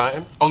only one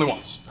time? Only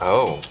once.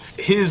 Oh.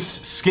 His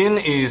skin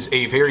is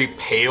a very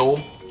pale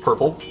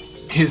purple.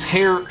 His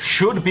hair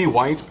should be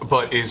white,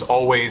 but is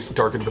always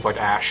darkened with like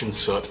ash and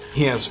soot.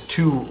 He has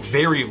 2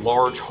 very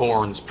large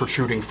horns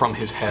protruding from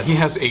his head. He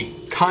has a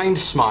kind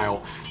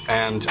smile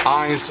and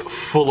eyes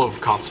full of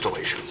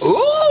constellations. Ooh!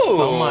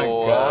 Oh my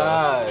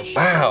gosh.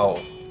 Wow.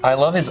 I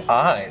love his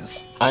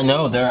eyes. I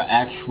know, there are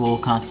actual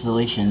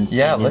constellations.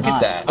 Yeah, in his look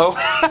at that. Oh.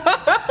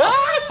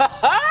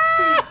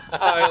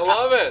 I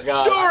love it.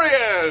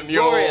 Dorian,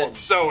 you old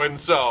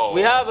so-and-so.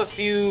 We have a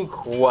few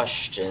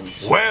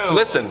questions. Well,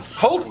 listen,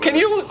 can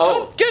you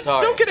don't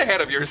get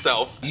ahead of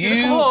yourself.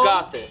 You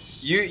got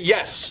this.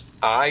 Yes,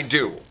 I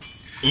do.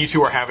 You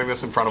two are having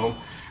this in front of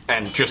him,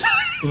 and just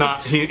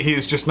not he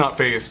is just not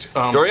phased.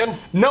 Dorian?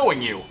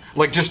 Knowing you,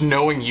 like just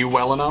knowing you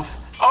well enough.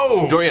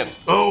 Oh, Dorian.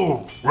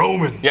 Oh,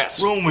 Roman.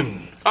 Yes.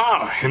 Roman.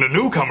 Ah, and a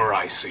newcomer,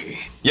 I see.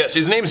 Yes,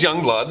 his name's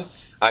Youngblood.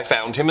 I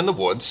found him in the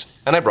woods,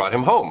 and I brought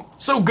him home.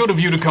 So good of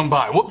you to come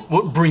by.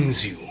 What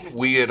brings you?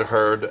 We had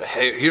heard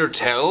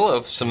tell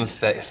of some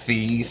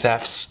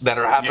thefts that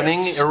are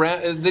happening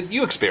around, that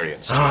you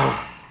experienced.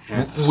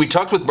 We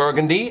talked with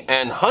Burgundy,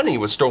 and honey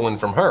was stolen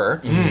from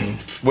her.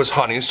 Was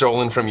honey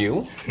stolen from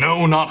you?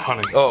 No, not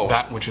honey. Oh.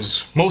 That which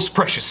is most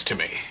precious to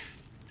me.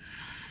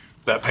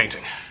 That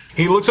painting.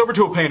 He looks over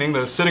to a painting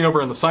that is sitting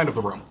over in the side of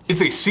the room.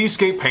 It's a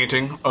seascape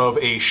painting of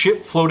a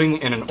ship floating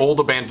in an old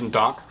abandoned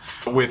dock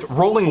with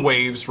rolling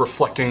waves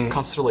reflecting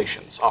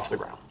constellations off the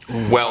ground.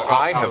 Well,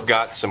 I have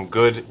got some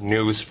good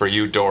news for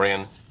you,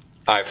 Dorian.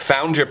 I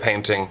found your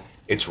painting.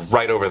 It's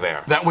right over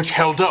there. That which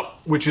held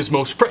up, which is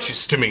most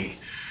precious to me,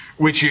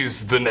 which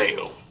is the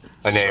nail.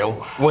 A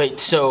nail? Wait,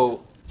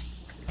 so...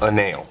 A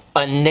nail.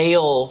 A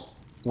nail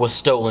was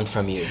stolen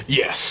from you?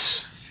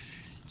 Yes.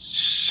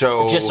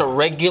 So... Just a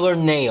regular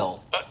nail?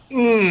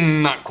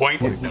 Not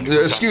quite.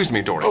 Excuse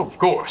me, Dorian. Oh, of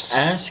course.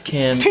 Ask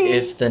him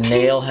if the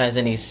nail has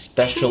any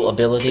special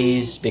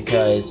abilities,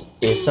 because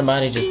if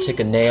somebody just took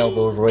a nail,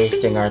 we're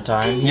wasting our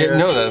time here. Yeah,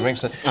 no, that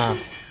makes sense.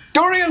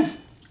 Dorian,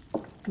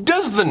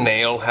 does the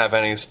nail have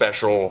any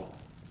special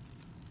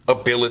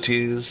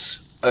abilities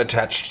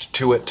attached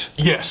to it?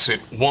 Yes,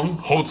 it, 1,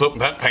 holds up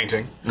that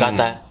painting. Got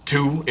that.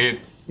 2, it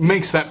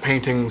makes that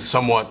painting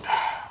somewhat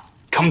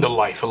come to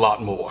life a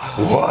lot more.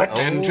 What?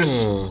 And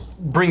just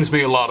brings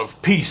me a lot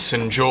of peace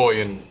and joy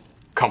and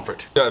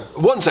comfort.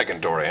 1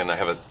 second, Dorian. I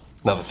have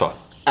another thought.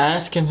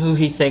 Ask him who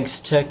he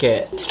thinks took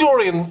it.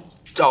 Dorian,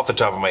 off the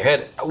top of my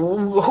head,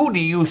 who do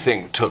you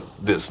think took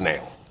this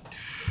nail?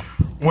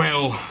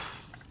 Well,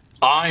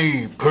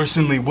 I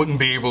personally wouldn't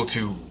be able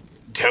to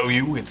tell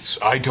you.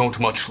 I don't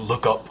much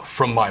look up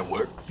from my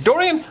work.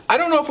 Dorian, I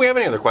don't know if we have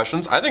any other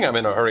questions. I think I'm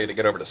in a hurry to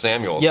get over to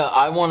Samuel's. Yeah,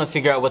 I want to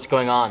figure out what's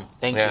going on.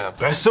 Thank you.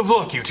 Best of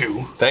luck, you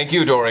two. Thank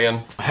you,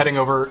 Dorian. Heading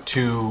over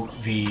to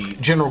the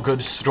general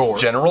goods store.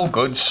 General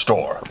goods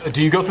store.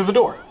 Do you go through the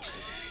door?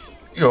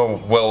 Oh,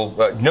 well,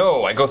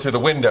 no, I go through the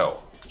window.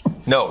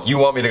 No, you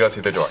want me to go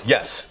through the door.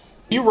 Yes.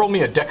 You roll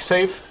me a deck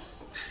save.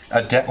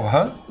 A deck,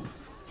 huh?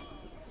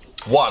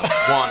 One.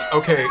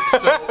 Okay, so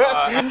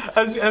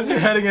as you're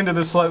heading into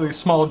this slightly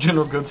small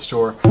general goods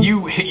store,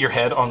 you hit your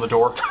head on the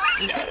door.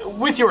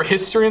 With your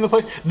history in the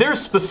place, there's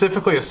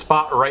specifically a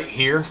spot right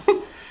here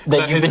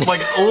that is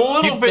like a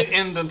little bit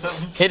indented.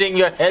 Hitting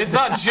your head. It's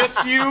not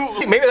just you.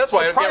 Maybe that's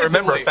why I can't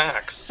remember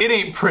facts. It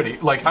ain't pretty.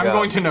 Like, I'm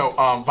going to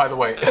know, by the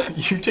way,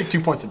 you take 2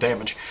 points of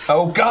damage.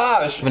 Oh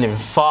gosh. I haven't even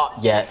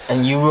fought yet,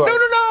 and you were...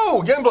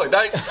 No, Youngblood,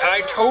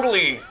 I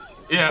totally...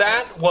 Yeah.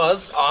 That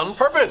was on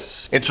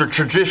purpose. It's a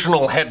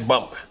traditional head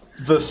bump.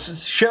 The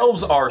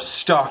shelves are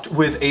stocked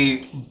with a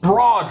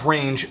broad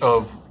range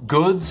of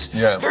goods,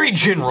 very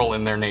general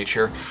in their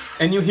nature,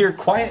 and you hear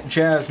quiet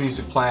jazz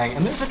music playing,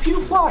 and there's a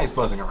few flies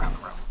buzzing around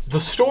the room. The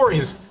store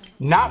is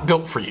not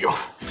built for you.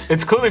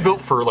 It's clearly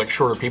built for like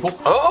shorter people.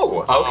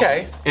 Oh,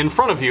 okay. In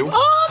front of you.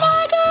 Oh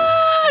my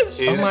gosh!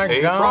 Is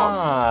a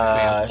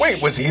frog.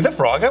 Wait, was he the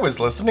frog I was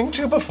listening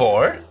to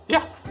before?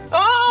 Yeah.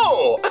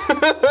 Oh!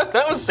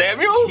 That was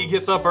Samuel? He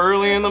gets up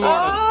early in the morning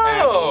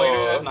and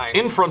later at night.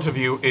 In front of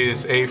you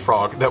is a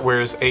frog that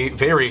wears a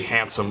very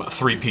handsome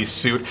three-piece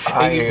suit,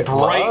 a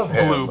bright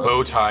blue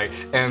bow tie,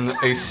 and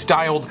a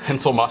styled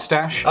pencil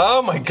mustache.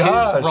 Oh my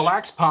gosh. His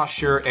relaxed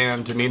posture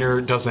and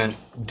demeanor doesn't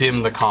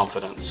dim the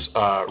confidence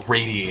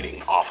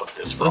radiating off of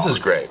this frog. This is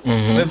great.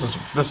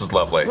 This is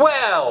lovely.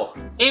 Well,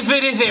 if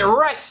it isn't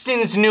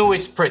Reston's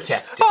newest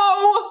protector.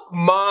 Oh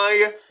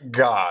my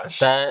gosh.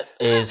 That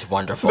is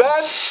wonderful.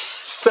 That's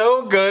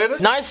so good.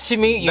 Nice to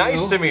meet you.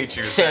 Nice to meet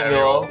you,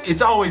 Samuel.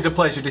 It's always a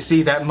pleasure to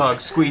see that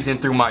mug squeezing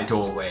through my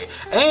doorway.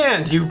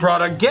 And you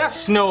brought a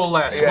guest, no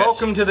less. Yes.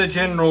 Welcome to the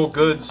general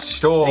goods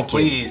store. Thank you.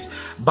 Please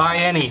buy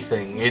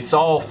anything. It's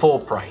all full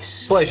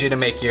price. Pleasure to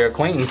make your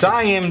acquaintance.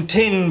 I am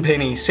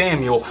Tenpenny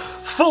Samuel,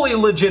 fully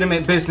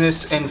legitimate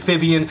business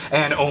amphibian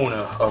and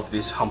owner of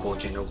this humble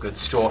general goods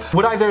store.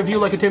 Would either of you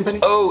like a tenpenny?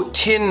 Oh,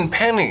 tin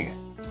penny.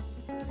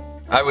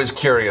 I was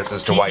curious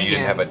as to why you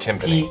didn't have a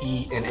timpani.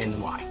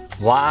 P-E-N-N-Y.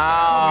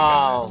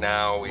 Wow.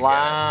 Now we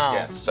Wow. get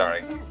it. Yes,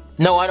 sorry.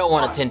 No, I don't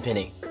want a tin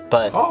penny,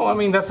 but... Oh, I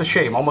mean, that's a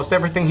shame. Almost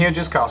everything here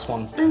just costs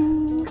one.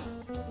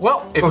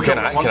 Well, if you Can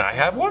don't I want one,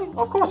 have one?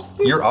 of course.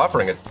 You're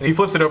offering it. He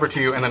flips it over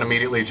to you and then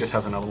immediately just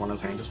has another one in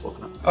his hand just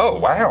looking up. Oh,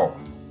 wow.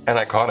 And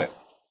I caught it.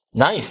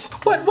 Nice.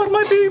 What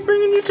might be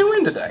bringing you two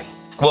in today?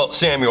 Well,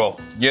 Samuel,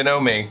 you know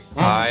me.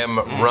 I am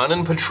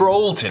running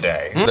patrol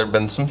today. There have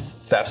been some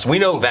thefts. We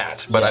know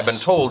that. But I've been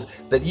told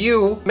that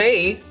you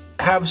may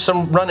have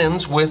some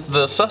run-ins with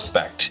the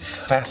suspect.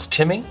 Fast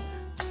Timmy?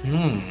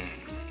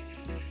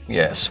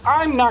 Yes.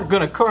 I'm not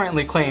gonna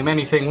currently claim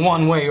anything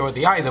one way or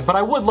the other, but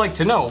I would like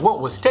to know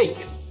what was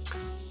taken.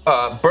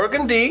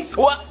 Burgundy.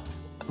 What?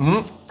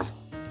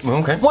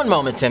 Okay. One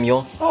moment,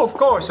 Samuel. Oh, of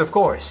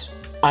course.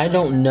 I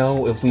don't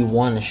know if we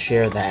want to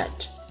share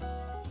that.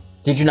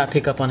 Did you not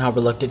pick up on how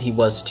reluctant he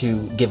was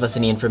to give us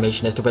any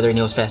information as to whether he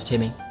knows Fast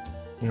Timmy?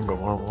 Yeah, but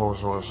what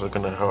was it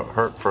gonna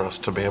hurt for us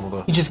to be able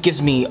to... He just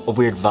gives me a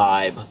weird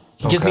vibe.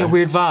 He gives me a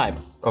weird vibe.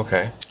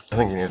 Okay. I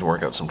think you need to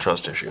work out some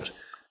trust issues.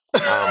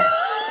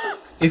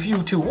 If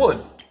you two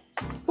would,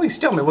 please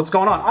tell me what's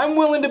going on. I'm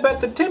willing to bet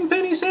that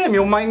Tenpenny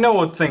Samuel might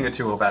know a thing or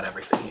two about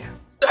everything here.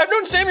 I've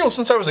known Samuel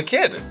since I was a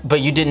kid.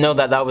 But you didn't know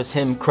that that was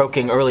him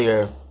croaking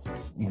earlier.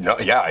 No,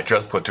 yeah, I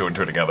just put two and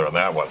two together on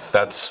that one.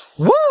 That's...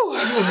 Woo!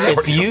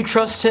 If you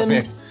trust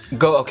him,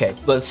 go. Okay,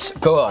 let's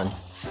go on.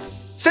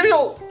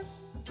 Samuel,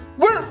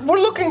 we're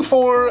looking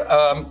for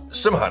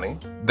some honey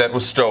that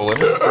was stolen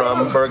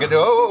from Burgundy.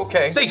 Oh,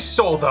 okay. They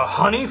stole the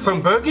honey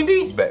from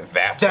Burgundy?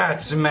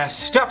 That's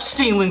messed up,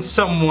 stealing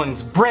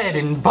someone's bread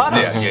and butter.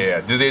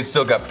 Yeah. They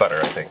still got butter,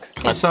 I think.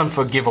 It's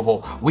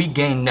unforgivable. We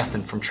gain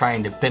nothing from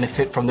trying to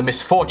benefit from the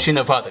misfortune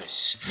of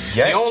others.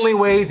 Yes. The only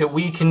way that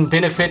we can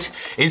benefit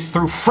is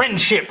through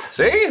friendship.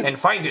 See? And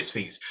finder's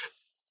fees.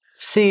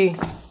 See,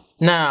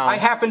 now... I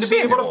happen to be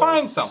able to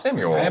find something.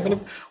 Samuel.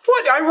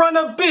 What? I run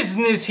a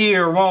business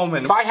here,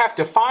 Roman. If I have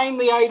to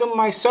find the item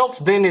myself,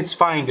 then it's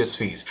finder's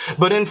fees.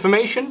 But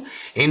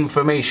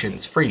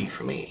information's free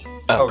for me.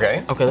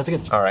 Okay. Okay, that's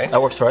good. All right. That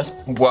works for us.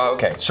 Well,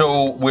 okay.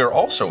 So we're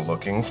also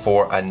looking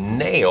for a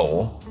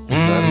nail.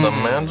 That's a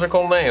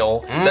magical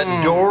nail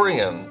that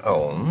Dorian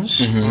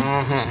owns.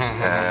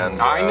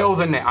 And I know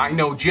the nail. I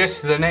know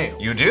just the nail.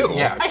 you do.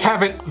 Yeah, I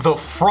haven't the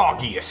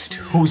froggiest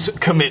who's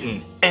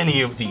committing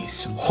any of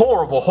these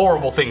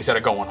horrible things that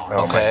are going on.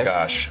 Oh Okay. my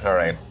gosh. All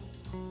right.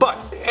 But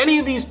any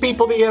of these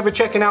people that you ever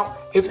checking out,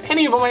 if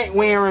any of them ain't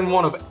wearing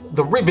one of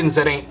the ribbons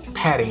that Aunt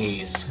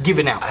Patty's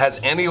giving out,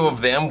 Has any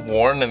of them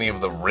worn any of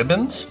the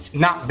ribbons?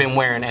 not been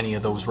wearing any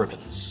of those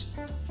ribbons.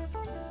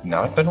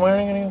 Not been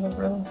wearing any of the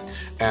ribbons?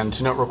 And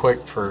to note real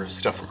quick for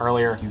stuff from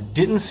earlier, you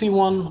didn't see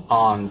one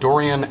on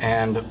Dorian,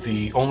 and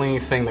the only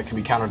thing that can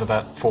be counter to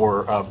that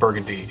for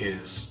Burgundy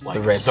is like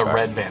The red scarf.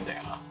 red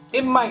bandana.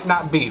 It might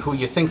not be who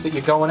you think that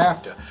you're going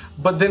after,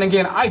 but then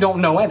again, I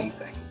don't know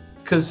anything,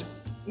 because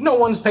no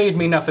one's paid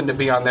me nothing to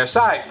be on their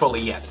side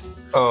fully yet.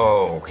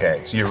 Oh,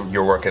 okay. So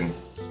you're working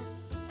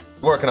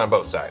working on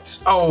both sides.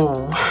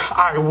 Oh,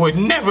 I would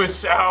never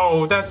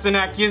oh, that's an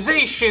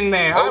accusation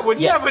there. I would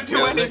yes. never do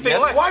Yes, anything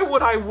yes. like why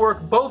would I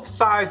work both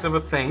sides of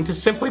a thing to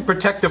simply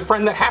protect a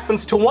friend that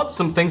happens to want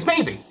some things,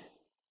 maybe?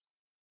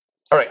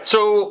 All right,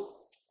 so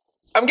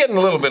I'm getting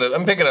a little bit of,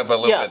 I'm picking up a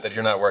little Yeah. bit that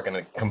you're not working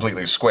it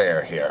completely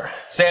square here.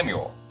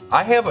 Samuel,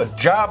 I have a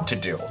job to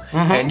do,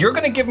 and you're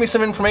gonna give me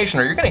some information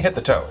or you're gonna hit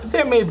the toad.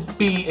 There may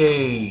be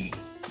a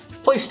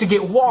place to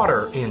get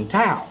water in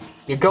town.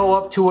 You go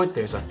up to it,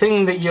 there's a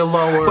thing that you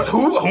lower. But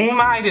who am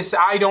I to say?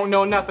 I don't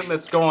know nothing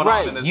that's going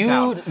on in this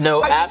town. You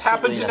know I just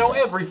happen absolutely to know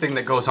nothing. everything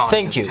that goes on in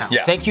Thank this you. town.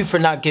 Yeah. Thank you for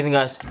not giving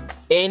us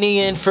any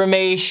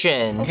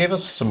information. Give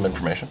us some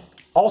information.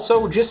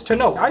 Also, just to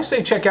note, I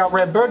say check out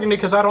Red Burgundy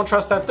because I don't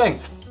trust that thing.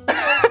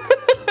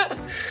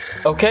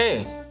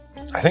 Okay.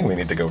 I think we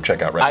need to go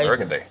check out Red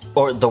Burgundy.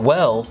 Or the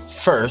well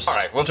first. All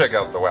right, we'll check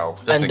out the well.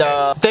 Just in And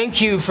case. thank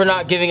you for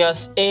not giving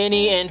us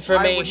any I would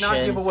information.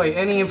 not give away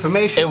any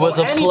information. It was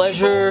or a any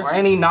pleasure. people Or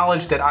any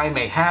knowledge that I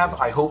may have.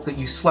 I hope that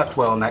you slept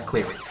well in that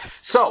clearing.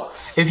 So,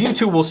 if you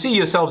two will see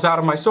yourselves out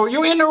of my store,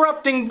 you're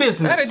interrupting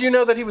business. How did you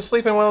know that he was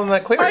sleeping well in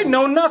that clearing? I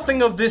know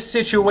nothing of this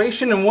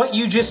situation, and what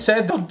you just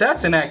said,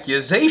 that's an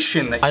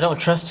accusation. That I don't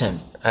trust him.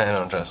 I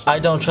don't trust. I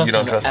don't trust you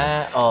don't him trust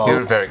at all.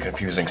 You're very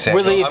confusing,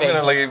 Samuel. We're leaving. I'm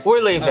gonna leave.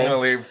 We're leaving. I'm gonna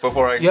leave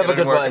before I You get have a any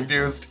good more one.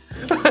 confused.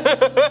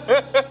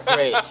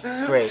 Great,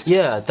 great.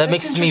 Yeah, that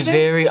makes me interesting.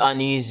 very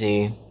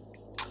uneasy.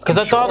 Because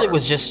I thought it sure.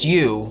 was just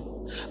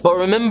you. But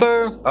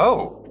remember,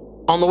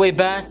 Oh, on the way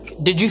back,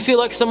 did you feel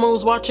like someone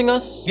was watching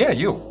us? yeah,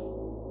 you.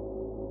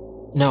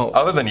 No.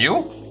 Other than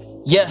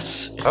you?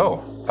 Yes.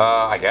 Oh,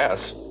 I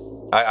guess.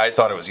 I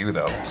thought it was you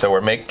though. So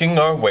we're making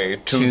our way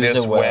to To this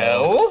the well.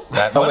 well.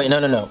 That Oh one? wait,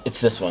 no. It's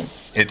this one.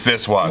 It's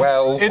this one.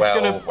 Well, It's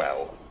gonna-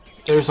 well.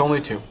 There's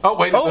only two. Oh,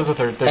 wait, Oh, there's a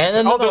third. and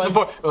another there's a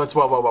one. fourth. Oh, it's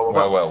well.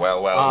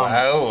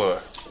 Well.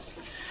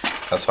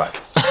 That's fine.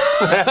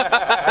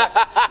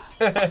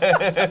 Need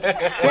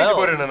to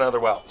put in another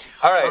well.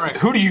 All right. All right,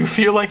 who do you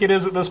feel like it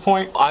is at this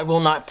point? I will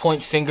not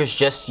point fingers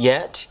just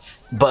yet,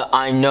 but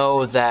I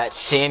know that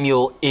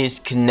Samuel is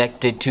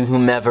connected to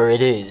whomever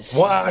it is.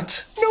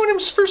 What? I've known him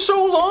for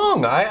so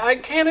long. I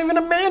can't even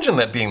imagine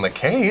that being the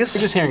case.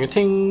 You're just hearing a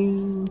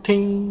ting,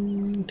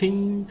 ting,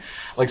 ting.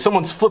 Like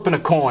someone's flipping a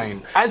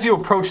coin. As you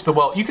approach the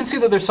well, you can see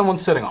that there's someone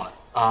sitting on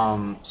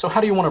it. So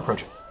how do you want to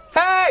approach it?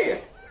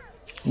 Hey!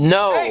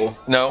 No.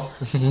 No.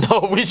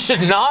 No, we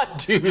should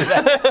not do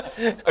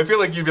that. I feel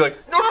like you'd be like,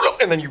 no,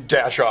 and then you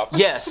dash off.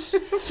 Yes.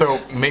 So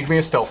make me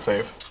a stealth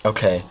save.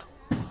 Okay.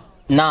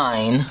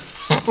 9.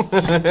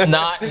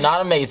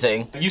 Not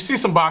amazing. You see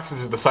some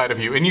boxes at the side of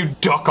you, and you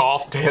duck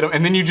off to hit them,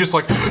 and then you just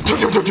like,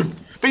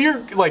 but you're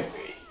like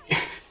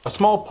a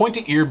small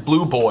pointy-eared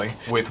blue boy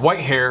with white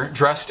hair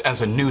dressed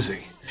as a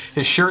newsie.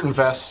 His shirt and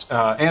vest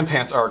and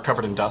pants are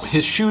covered in dust.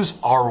 His shoes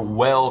are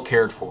well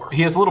cared for.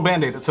 He has a little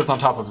band-aid that sits on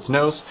top of his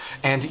nose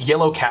and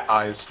yellow cat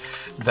eyes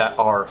that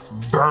are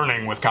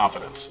burning with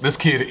confidence. This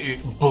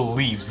kid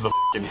believes the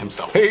in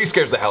himself. He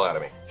scares the hell out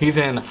of me. He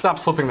then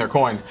stops flipping their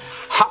coin,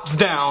 hops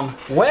down.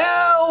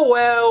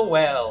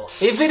 Well.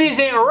 If it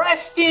isn't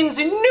Reston's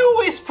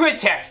newest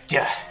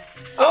protector.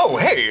 Oh,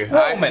 hey.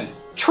 Roman,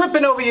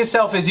 tripping over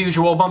yourself as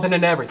usual, bumping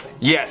into everything.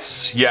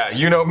 Yes, yeah,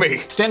 you know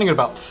me. Standing at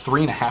about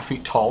 3.5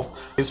 feet tall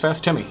is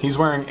Fast Timmy. He's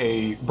wearing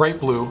a bright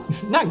blue,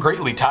 not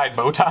greatly tied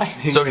bow tie.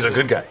 So he's a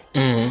good guy.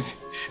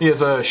 He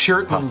has a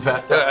shirt and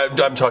vest.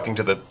 I'm talking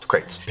to the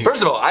crates.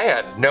 First of all, I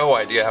had no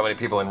idea how many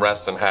people in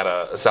Reston had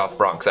a South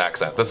Bronx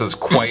accent. This is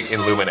quite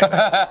illuminating.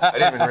 I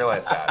didn't even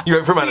realize that.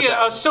 You're from out of We are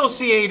town.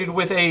 associated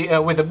with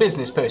a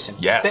business person.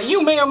 Yes. That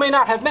you may or may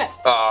not have met.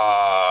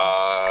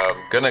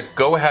 Gonna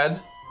go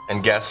ahead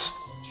and guess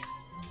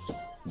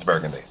it's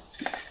Burgundy.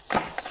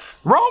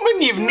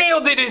 Roman, you've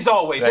nailed it as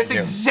always. Thank That's you.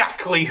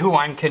 exactly who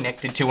I'm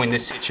connected to in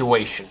this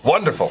situation.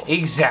 Wonderful.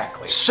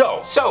 Exactly. So,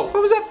 what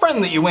was that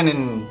friend that you went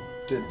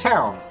into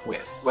town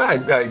with? Well,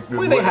 I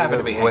Where they happen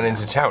to be went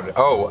hanging into town.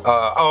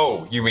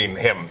 Oh, you mean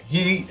him?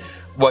 He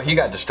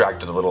got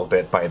distracted a little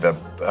bit by the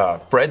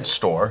bread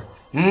store.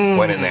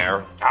 Went in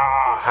there.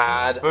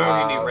 Had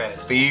Burgundy a red.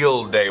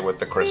 field day with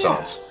the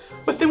croissants.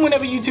 But then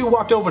whenever you two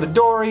walked over to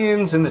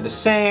Dorian's and then to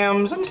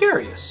Sam's, I'm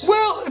curious.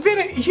 Well,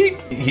 then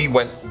he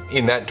went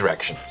in that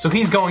direction. So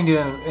he's going to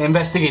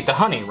investigate the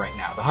honey right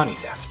now, the honey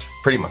theft.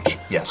 Pretty much,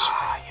 yes.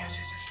 Ah, yes.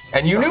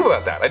 And you knew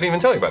about that. I didn't even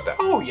tell you about that.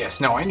 Oh,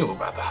 yes, no, I knew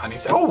about the honey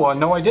theft. Oh,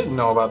 no, I didn't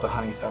know about the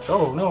honey theft.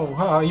 Oh,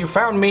 no, you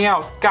found me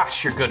out.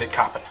 Gosh, you're good at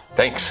copping.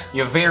 Thanks.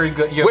 You're very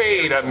good.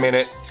 Wait a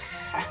minute.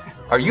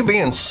 Are you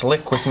being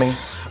slick with me?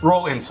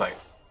 Roll insight.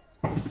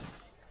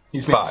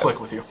 He's being 5. slick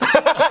with you.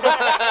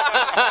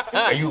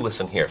 Now you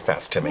listen here,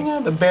 Fast Timmy. Yeah,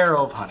 the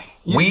barrel of honey.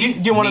 Do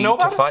you want to need know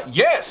about it?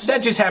 Yes! That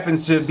just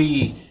happens to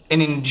be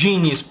an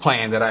ingenious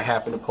plan that I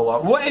happen to pull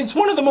off. Well, it's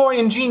one of the more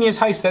ingenious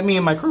heists that me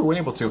and my crew were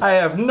able to. I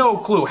have no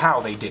clue how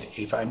they did it,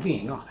 if I'm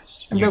being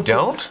honest. You No clue.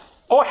 don't?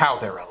 Or how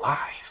they're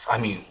alive. I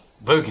mean,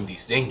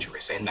 Burgundy's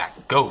dangerous, and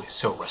that goat is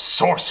so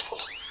resourceful.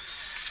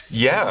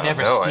 Yeah,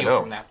 Never no, I steal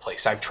know. from that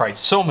place. I've tried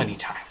so many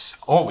times.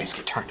 Always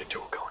get turned into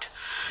a goat.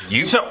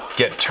 You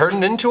get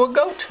turned into a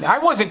goat? I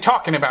wasn't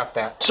talking about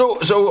that.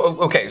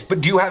 Okay,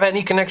 but do you have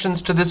any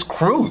connections to this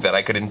crew that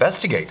I could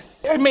investigate?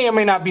 I may or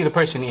may not be the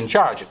person in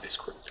charge of this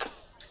crew.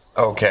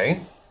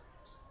 Okay.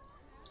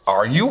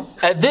 Are you?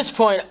 At this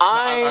point,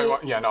 I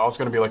was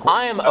gonna be like,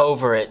 I am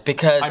over it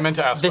because I meant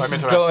to ask. this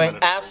is going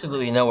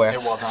absolutely nowhere.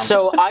 It was on.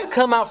 So I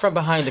come out from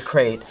behind the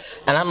crate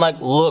and I'm like,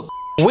 look,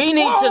 we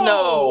need to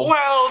know.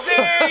 Well,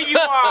 there you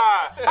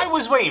are. I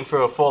was waiting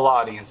for a full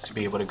audience to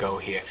be able to go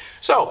here.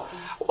 So,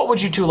 what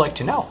would you two like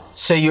to know?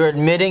 So you're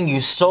admitting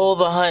you stole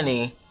the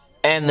honey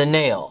and the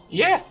nail.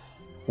 Yeah.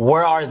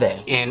 Where are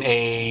they? In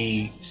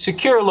a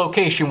secure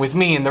location with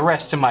me and the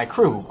rest of my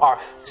crew. Our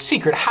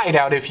secret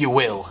hideout, if you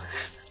will.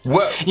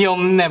 What? You'll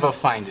never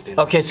find it in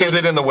Okay, so Is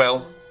it in the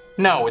well?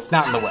 No, it's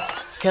not in the well.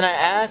 can I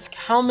ask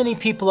how many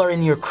people are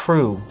in your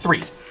crew?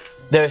 3.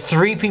 There are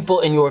 3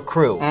 people in your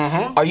crew.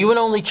 Mm-hmm. Are you an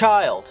only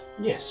child?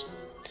 Yes.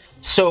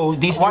 So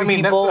these 3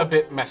 people... that's a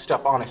bit messed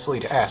up, honestly,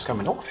 to ask. I'm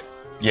an orphan.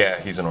 Yeah,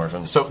 he's an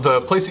orphan. So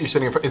the place that you're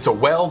sitting in front, it's a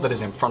well that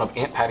is in front of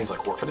Aunt Patty's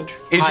like orphanage.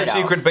 Is your Hideout.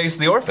 secret base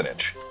the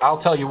orphanage? I'll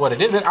tell you what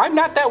it isn't. I'm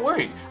not that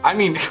worried. I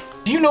mean,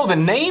 do you know the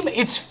name?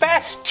 It's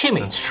Fast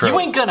Timmy. That's true. You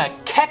ain't gonna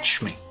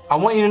catch me. I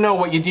want you to know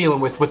what you're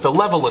dealing with the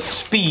level of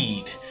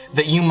speed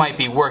that you might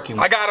be working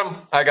with. I got him.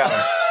 I got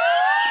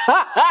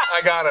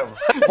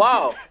him.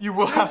 Wow. You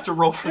will have to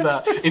roll for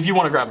that. If you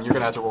want to grab him, you're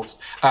gonna have to roll.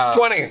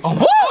 20.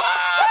 Oh,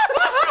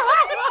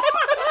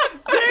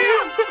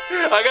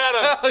 I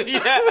got him.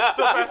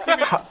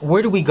 yeah.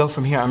 Where do we go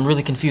from here? I'm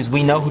really confused.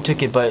 We know who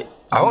took it, but...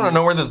 I want to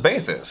know where this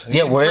base is.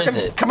 Yeah, where is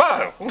it? Come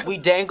on. We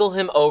dangle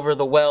him over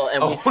the well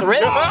and we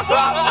threaten to drop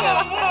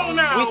him.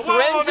 We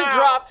threaten to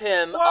drop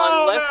him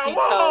unless he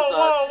tells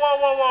us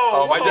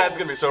Oh, my dad's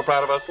gonna be so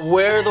proud of us.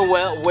 where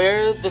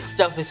the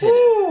stuff is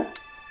hidden.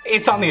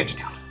 It's on the edge of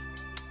town.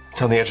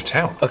 It's on the edge of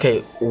town.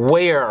 Okay,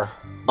 where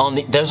on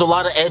the... There's a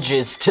lot of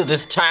edges to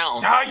this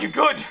town. Ah, you're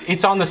good.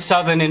 It's on the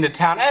southern end of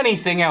town.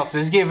 Anything else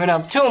is giving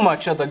up too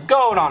much of the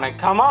goat on it.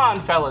 Come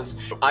on, fellas.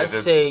 I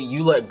say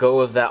you let go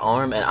of that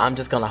arm and I'm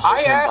just gonna hold I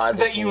him by asked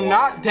this that you wall.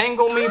 not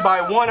dangle me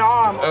by one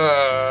arm.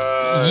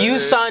 You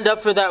signed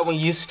up for that when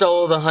you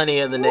stole the honey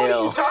and the What are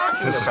nail. you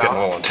talking This is getting a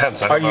about? little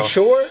intense. I Are don't you know.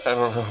 sure? I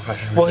don't know if I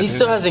should. Well, he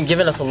still hasn't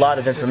given us a lot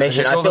of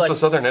information. He I told feel us like... the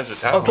southern edge of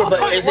town. Okay, but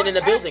tell you is it what, in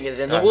a building? Is it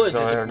in the I woods?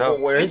 don't Is it, know.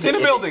 where It's is it?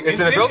 in a building. It's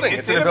in a building.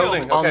 It's in a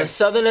building. On Okay. the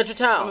southern edge of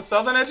On town. the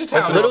southern edge of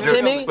town. Little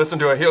Timmy? Listen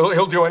to it.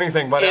 He'll do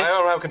anything, but If- I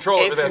don't have control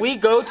over If this. we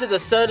go to the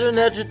southern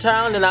edge of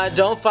town and I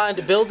don't find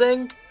a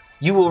building,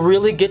 you will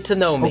really get to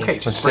know me. Okay,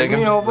 Let's just take bring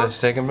me him. over. Let's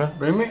take him. All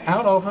Bring me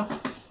out over.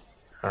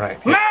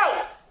 right. Mel!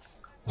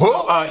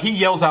 So, he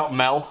yells out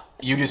Mel.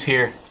 You just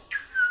hear.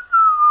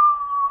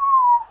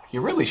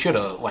 You really should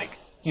have, like,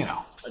 you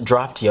know,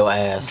 Dropped your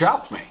ass.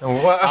 dropped me.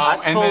 What?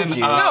 And told then, you.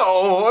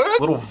 No.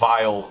 A little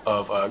vial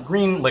of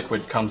green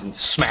liquid comes and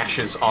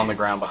smashes on the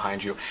ground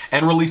behind you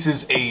and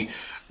releases a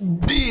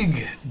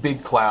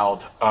big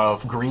cloud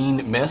of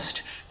green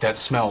mist that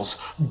smells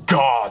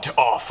god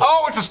awful.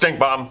 Oh, it's a stink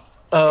bomb.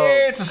 Oh,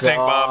 It's a stink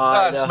bomb.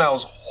 God. That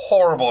smells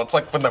horrible. It's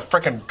like when the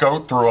frickin'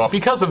 goat threw up.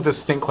 Because of this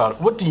stink cloud,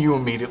 what do you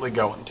immediately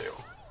go and do?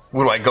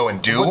 What do I go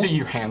and do? What do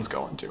your hands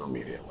go and do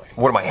immediately?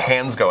 What do my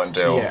hands go and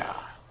do? Yeah.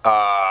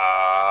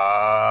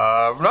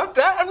 Not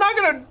that. I'm not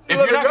gonna. If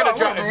let you're it not gonna go.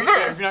 drop,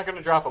 if you're not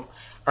gonna drop them,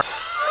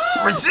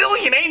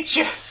 resilient, ain't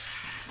you?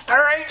 All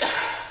right,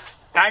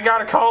 I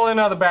gotta call in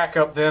the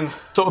backup then.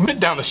 So a bit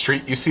down the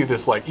street, you see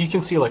this you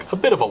can see a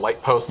bit of a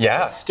light post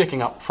Yeah.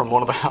 sticking up from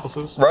one of the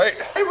houses. Right.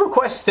 I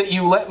request that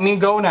you let me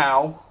go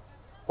now,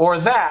 or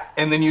that,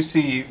 and then you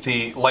see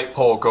the light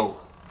pole go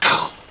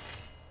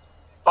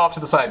off to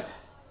the side.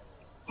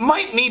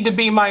 Might need to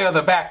be my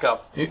other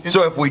backup.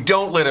 So if we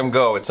don't let him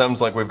go, it sounds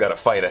like we've got a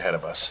fight ahead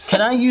of us.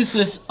 Can I use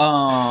this,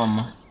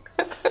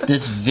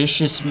 this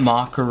vicious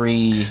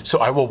mockery? So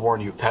I will warn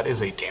you, that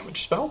is a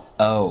damage spell.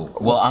 Oh,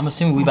 well, I'm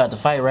assuming we about to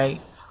fight, right?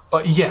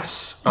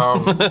 Yes.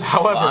 However,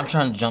 Well, I'm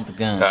trying to jump the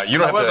gun. You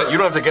don't have to. You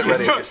don't have to get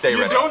ready. don't- Stay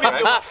you ready. don't need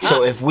right?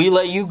 So if we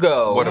let you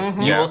go, What if-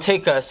 you yeah. will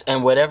take us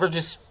and whatever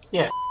just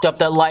yeah, up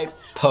that light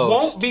post.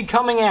 Won't be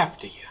coming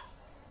after you.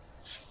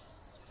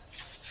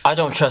 I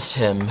don't trust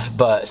him,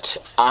 but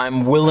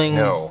I'm willing.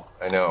 No,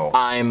 I know.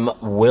 I'm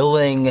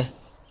willing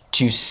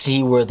to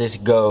see where this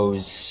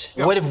goes.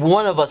 What if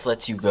one of us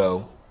lets you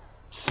go?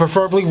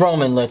 Preferably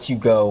Roman lets you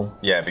go.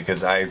 Yeah,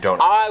 because I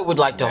don't. I would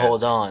like to Yes.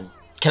 hold on.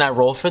 Can I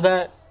roll for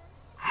that?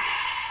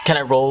 Can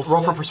I roll for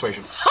roll for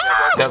persuasion.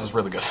 That was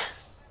really good.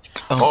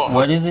 Oh,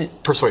 what is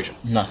it? Persuasion.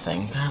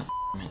 Nothing.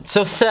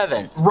 So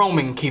 7.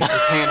 Roman keeps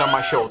his hand on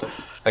my shoulder.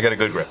 I got a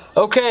good grip,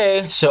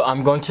 Okay, so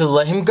I'm going to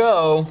let him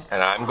go.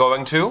 and I'm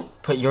going to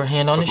Put your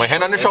hand on his my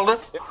hand on your shoulder.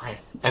 Right.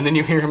 And then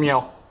you hear him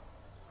yell,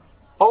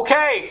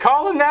 "Okay,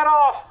 calling that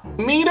off.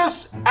 Meet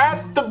us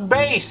at the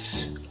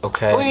base,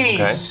 Okay. Okay.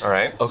 please." All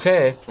right.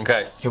 Okay,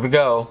 Okay. here we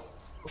go.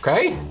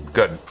 Okay.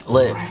 Good.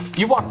 Lit.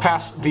 You walk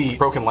past the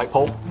broken light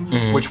pole,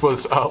 which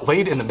was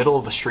laid in the middle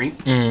of the street.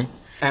 And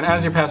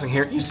as you're passing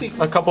here, you see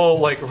a couple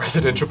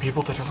residential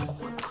people that are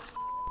like,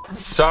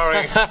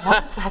 Sorry.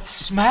 "What's that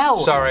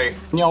smell?" Sorry.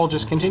 And y'all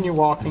just continue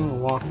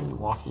walking.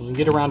 You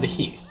get around to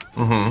here.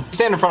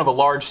 Stand in front of a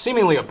large,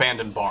 seemingly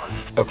abandoned barn.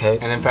 Okay.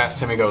 And then Fast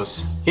Timmy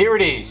goes, "Here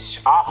it is,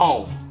 our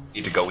home."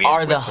 Need to go in.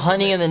 Are the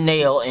honey and the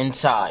nail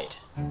inside?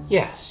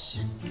 Yes.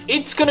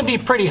 It's gonna be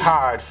pretty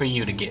hard for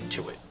you to get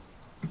to it.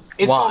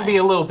 It's Why? gonna be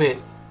a little bit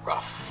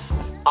rough.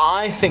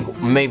 I think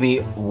maybe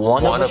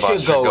one of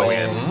us should go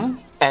in,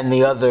 and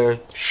the other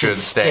should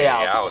stay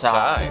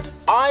outside.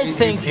 I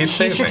think He'd he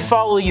save should me.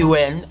 follow you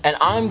in, and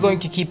I'm going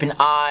to keep an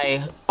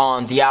eye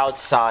on the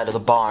outside of the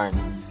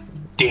barn.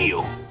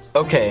 Deal.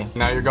 Okay.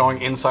 Now you're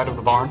going inside of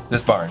the barn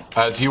This barn.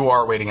 as you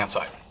are waiting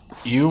outside.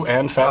 You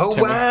and Fast Oh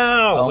Timmy.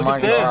 wow! Oh Look my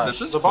at this. gosh.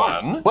 This is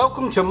fun.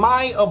 Welcome to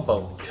my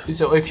abode.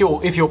 So if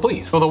you'll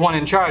please, for the one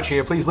in charge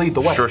here, please lead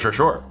the way.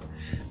 Sure.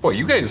 Boy,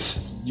 you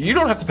guys, you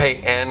don't have to pay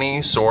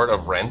any sort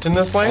of rent in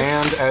this place.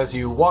 And as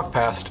you walk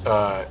past,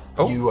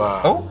 you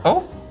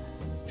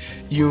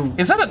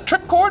Is that a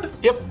tripcord?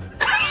 Yep.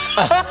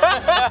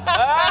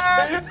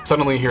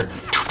 Suddenly you hear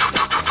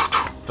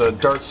the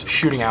darts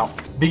shooting out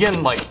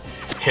begin like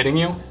hitting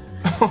you.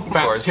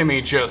 Fast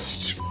Timmy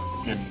just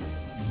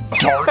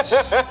darts.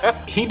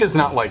 He does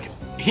not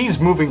he's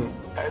moving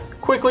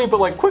quickly,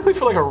 but quickly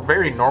for a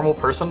very normal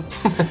person.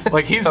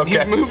 He's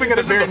moving at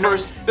a very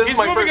he's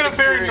moving at a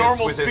very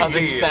normal speed.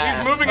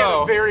 He's moving at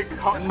a very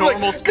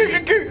normal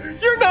speed.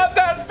 You're not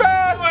that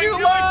fast. You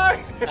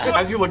lie.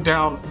 As you look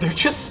down, they're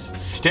just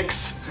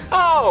sticks.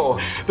 Oh,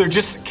 They're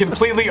just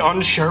completely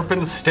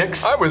unsharpened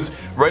sticks. I was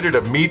ready to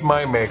meet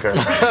my maker.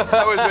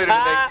 I was ready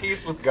to make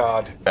peace with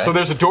God. So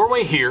there's a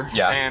doorway here,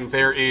 Yeah. and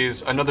there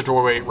is another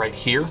doorway right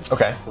here.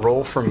 Okay.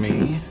 Roll for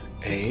me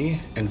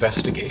a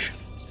investigation.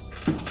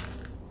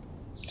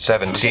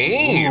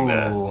 17.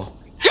 Ooh.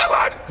 Come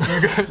on!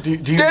 Do you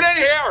Get in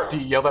here! Do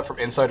you yell that from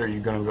inside, or are you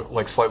gonna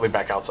go slightly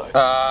back outside?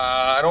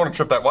 I don't want to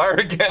trip that wire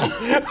again.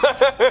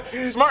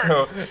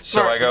 Smart.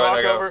 So I go you and I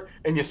walk go. over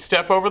and you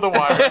step over the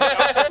wire.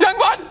 Young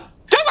blood!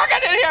 Come on,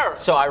 get in here!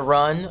 So I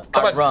run.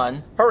 Come I on.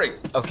 run. Hurry!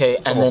 Okay,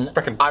 and little then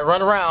frickin- I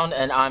run around,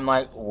 and I'm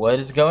like, "What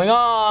is going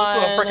on?"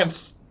 This little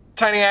frickin'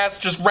 tiny ass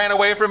just ran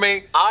away from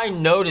me. I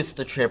noticed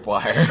the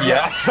tripwire.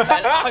 Yeah.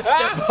 And I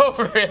step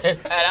over it,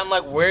 and I'm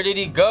like, "Where did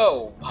he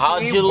go?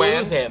 How'd you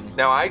lose him?"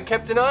 Now I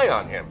kept an eye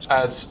on him.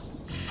 As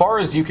far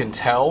as you can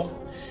tell,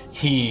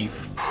 he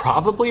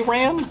probably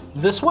ran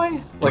this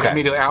way, Okay.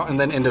 immediately out, and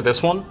then into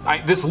this one.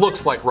 This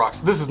looks like rocks.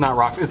 This is not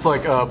rocks. It's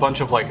like a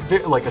bunch of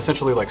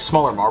essentially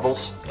smaller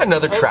marbles.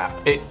 Another trap.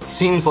 It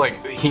seems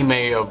like he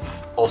may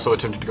have also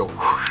attempted to go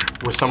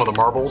with some of the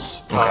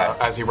marbles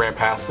as he ran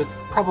past it.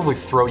 Probably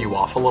throw you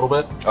off a little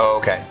bit. Oh,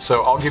 okay.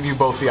 So I'll give you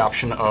both the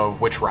option of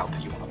which route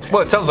that you want to take.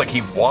 Well, it sounds like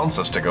he wants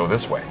us to go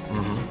this way.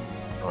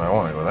 Mm-hmm. I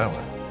want to go that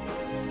way.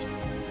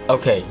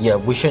 Okay, yeah,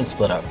 we shouldn't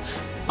split up.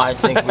 I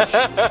think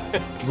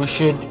we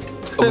should.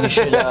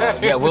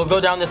 Yeah, we'll go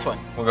down this one.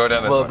 We'll go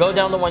down this We'll one. go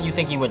down the one you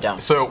think you went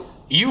down. So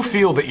you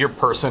feel that your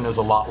person is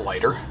a lot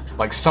lighter,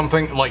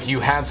 you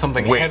had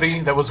something Weight. heavy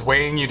that was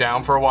weighing you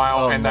down for a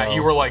while, and that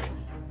you were like,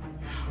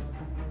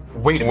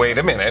 wait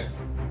a minute.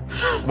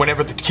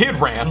 Whenever the kid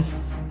ran,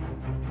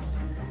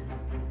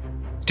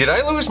 did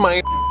I lose my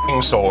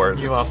f***ing sword?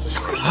 you lost it.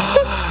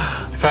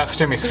 Fast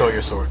Timmy stole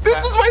your sword.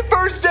 This is my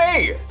first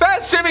day!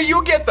 Fast Timmy,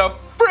 you get the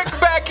frick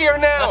back here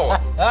now!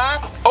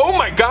 Oh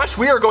my gosh,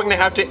 we are going to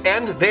have to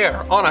end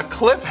there on a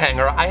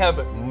cliffhanger. I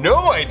have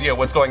no idea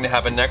what's going to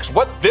happen next,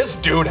 what this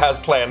dude has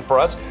planned for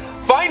us.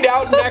 Find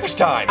out next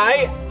time.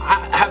 I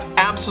have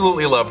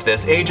absolutely loved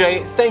this.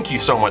 AJ, thank you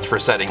so much for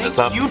setting this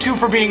up. You two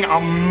for being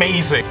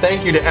amazing.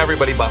 Thank you to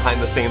everybody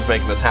behind the scenes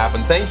making this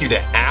happen. Thank you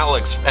to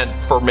Alex and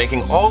for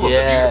making all of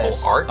the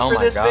beautiful art for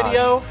this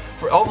video.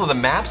 For all of the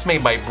maps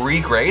made by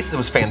Brei Grace. It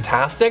was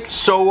fantastic.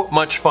 So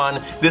much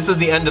fun. This is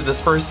the end of this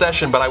first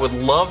session, but I would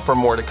love for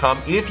more to come.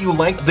 If you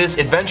like this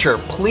adventure,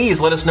 please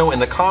let us know in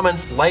the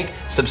comments,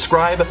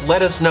 subscribe,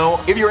 let us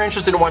know. If you're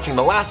interested in watching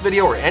the last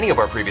video or any of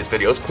our previous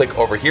videos, click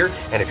over here.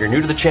 And if you're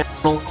new to the channel,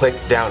 click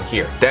down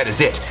here. That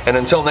is it. And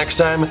until next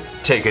time,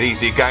 take it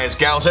easy, guys,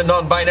 gals, and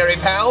non-binary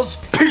pals.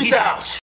 Peace out.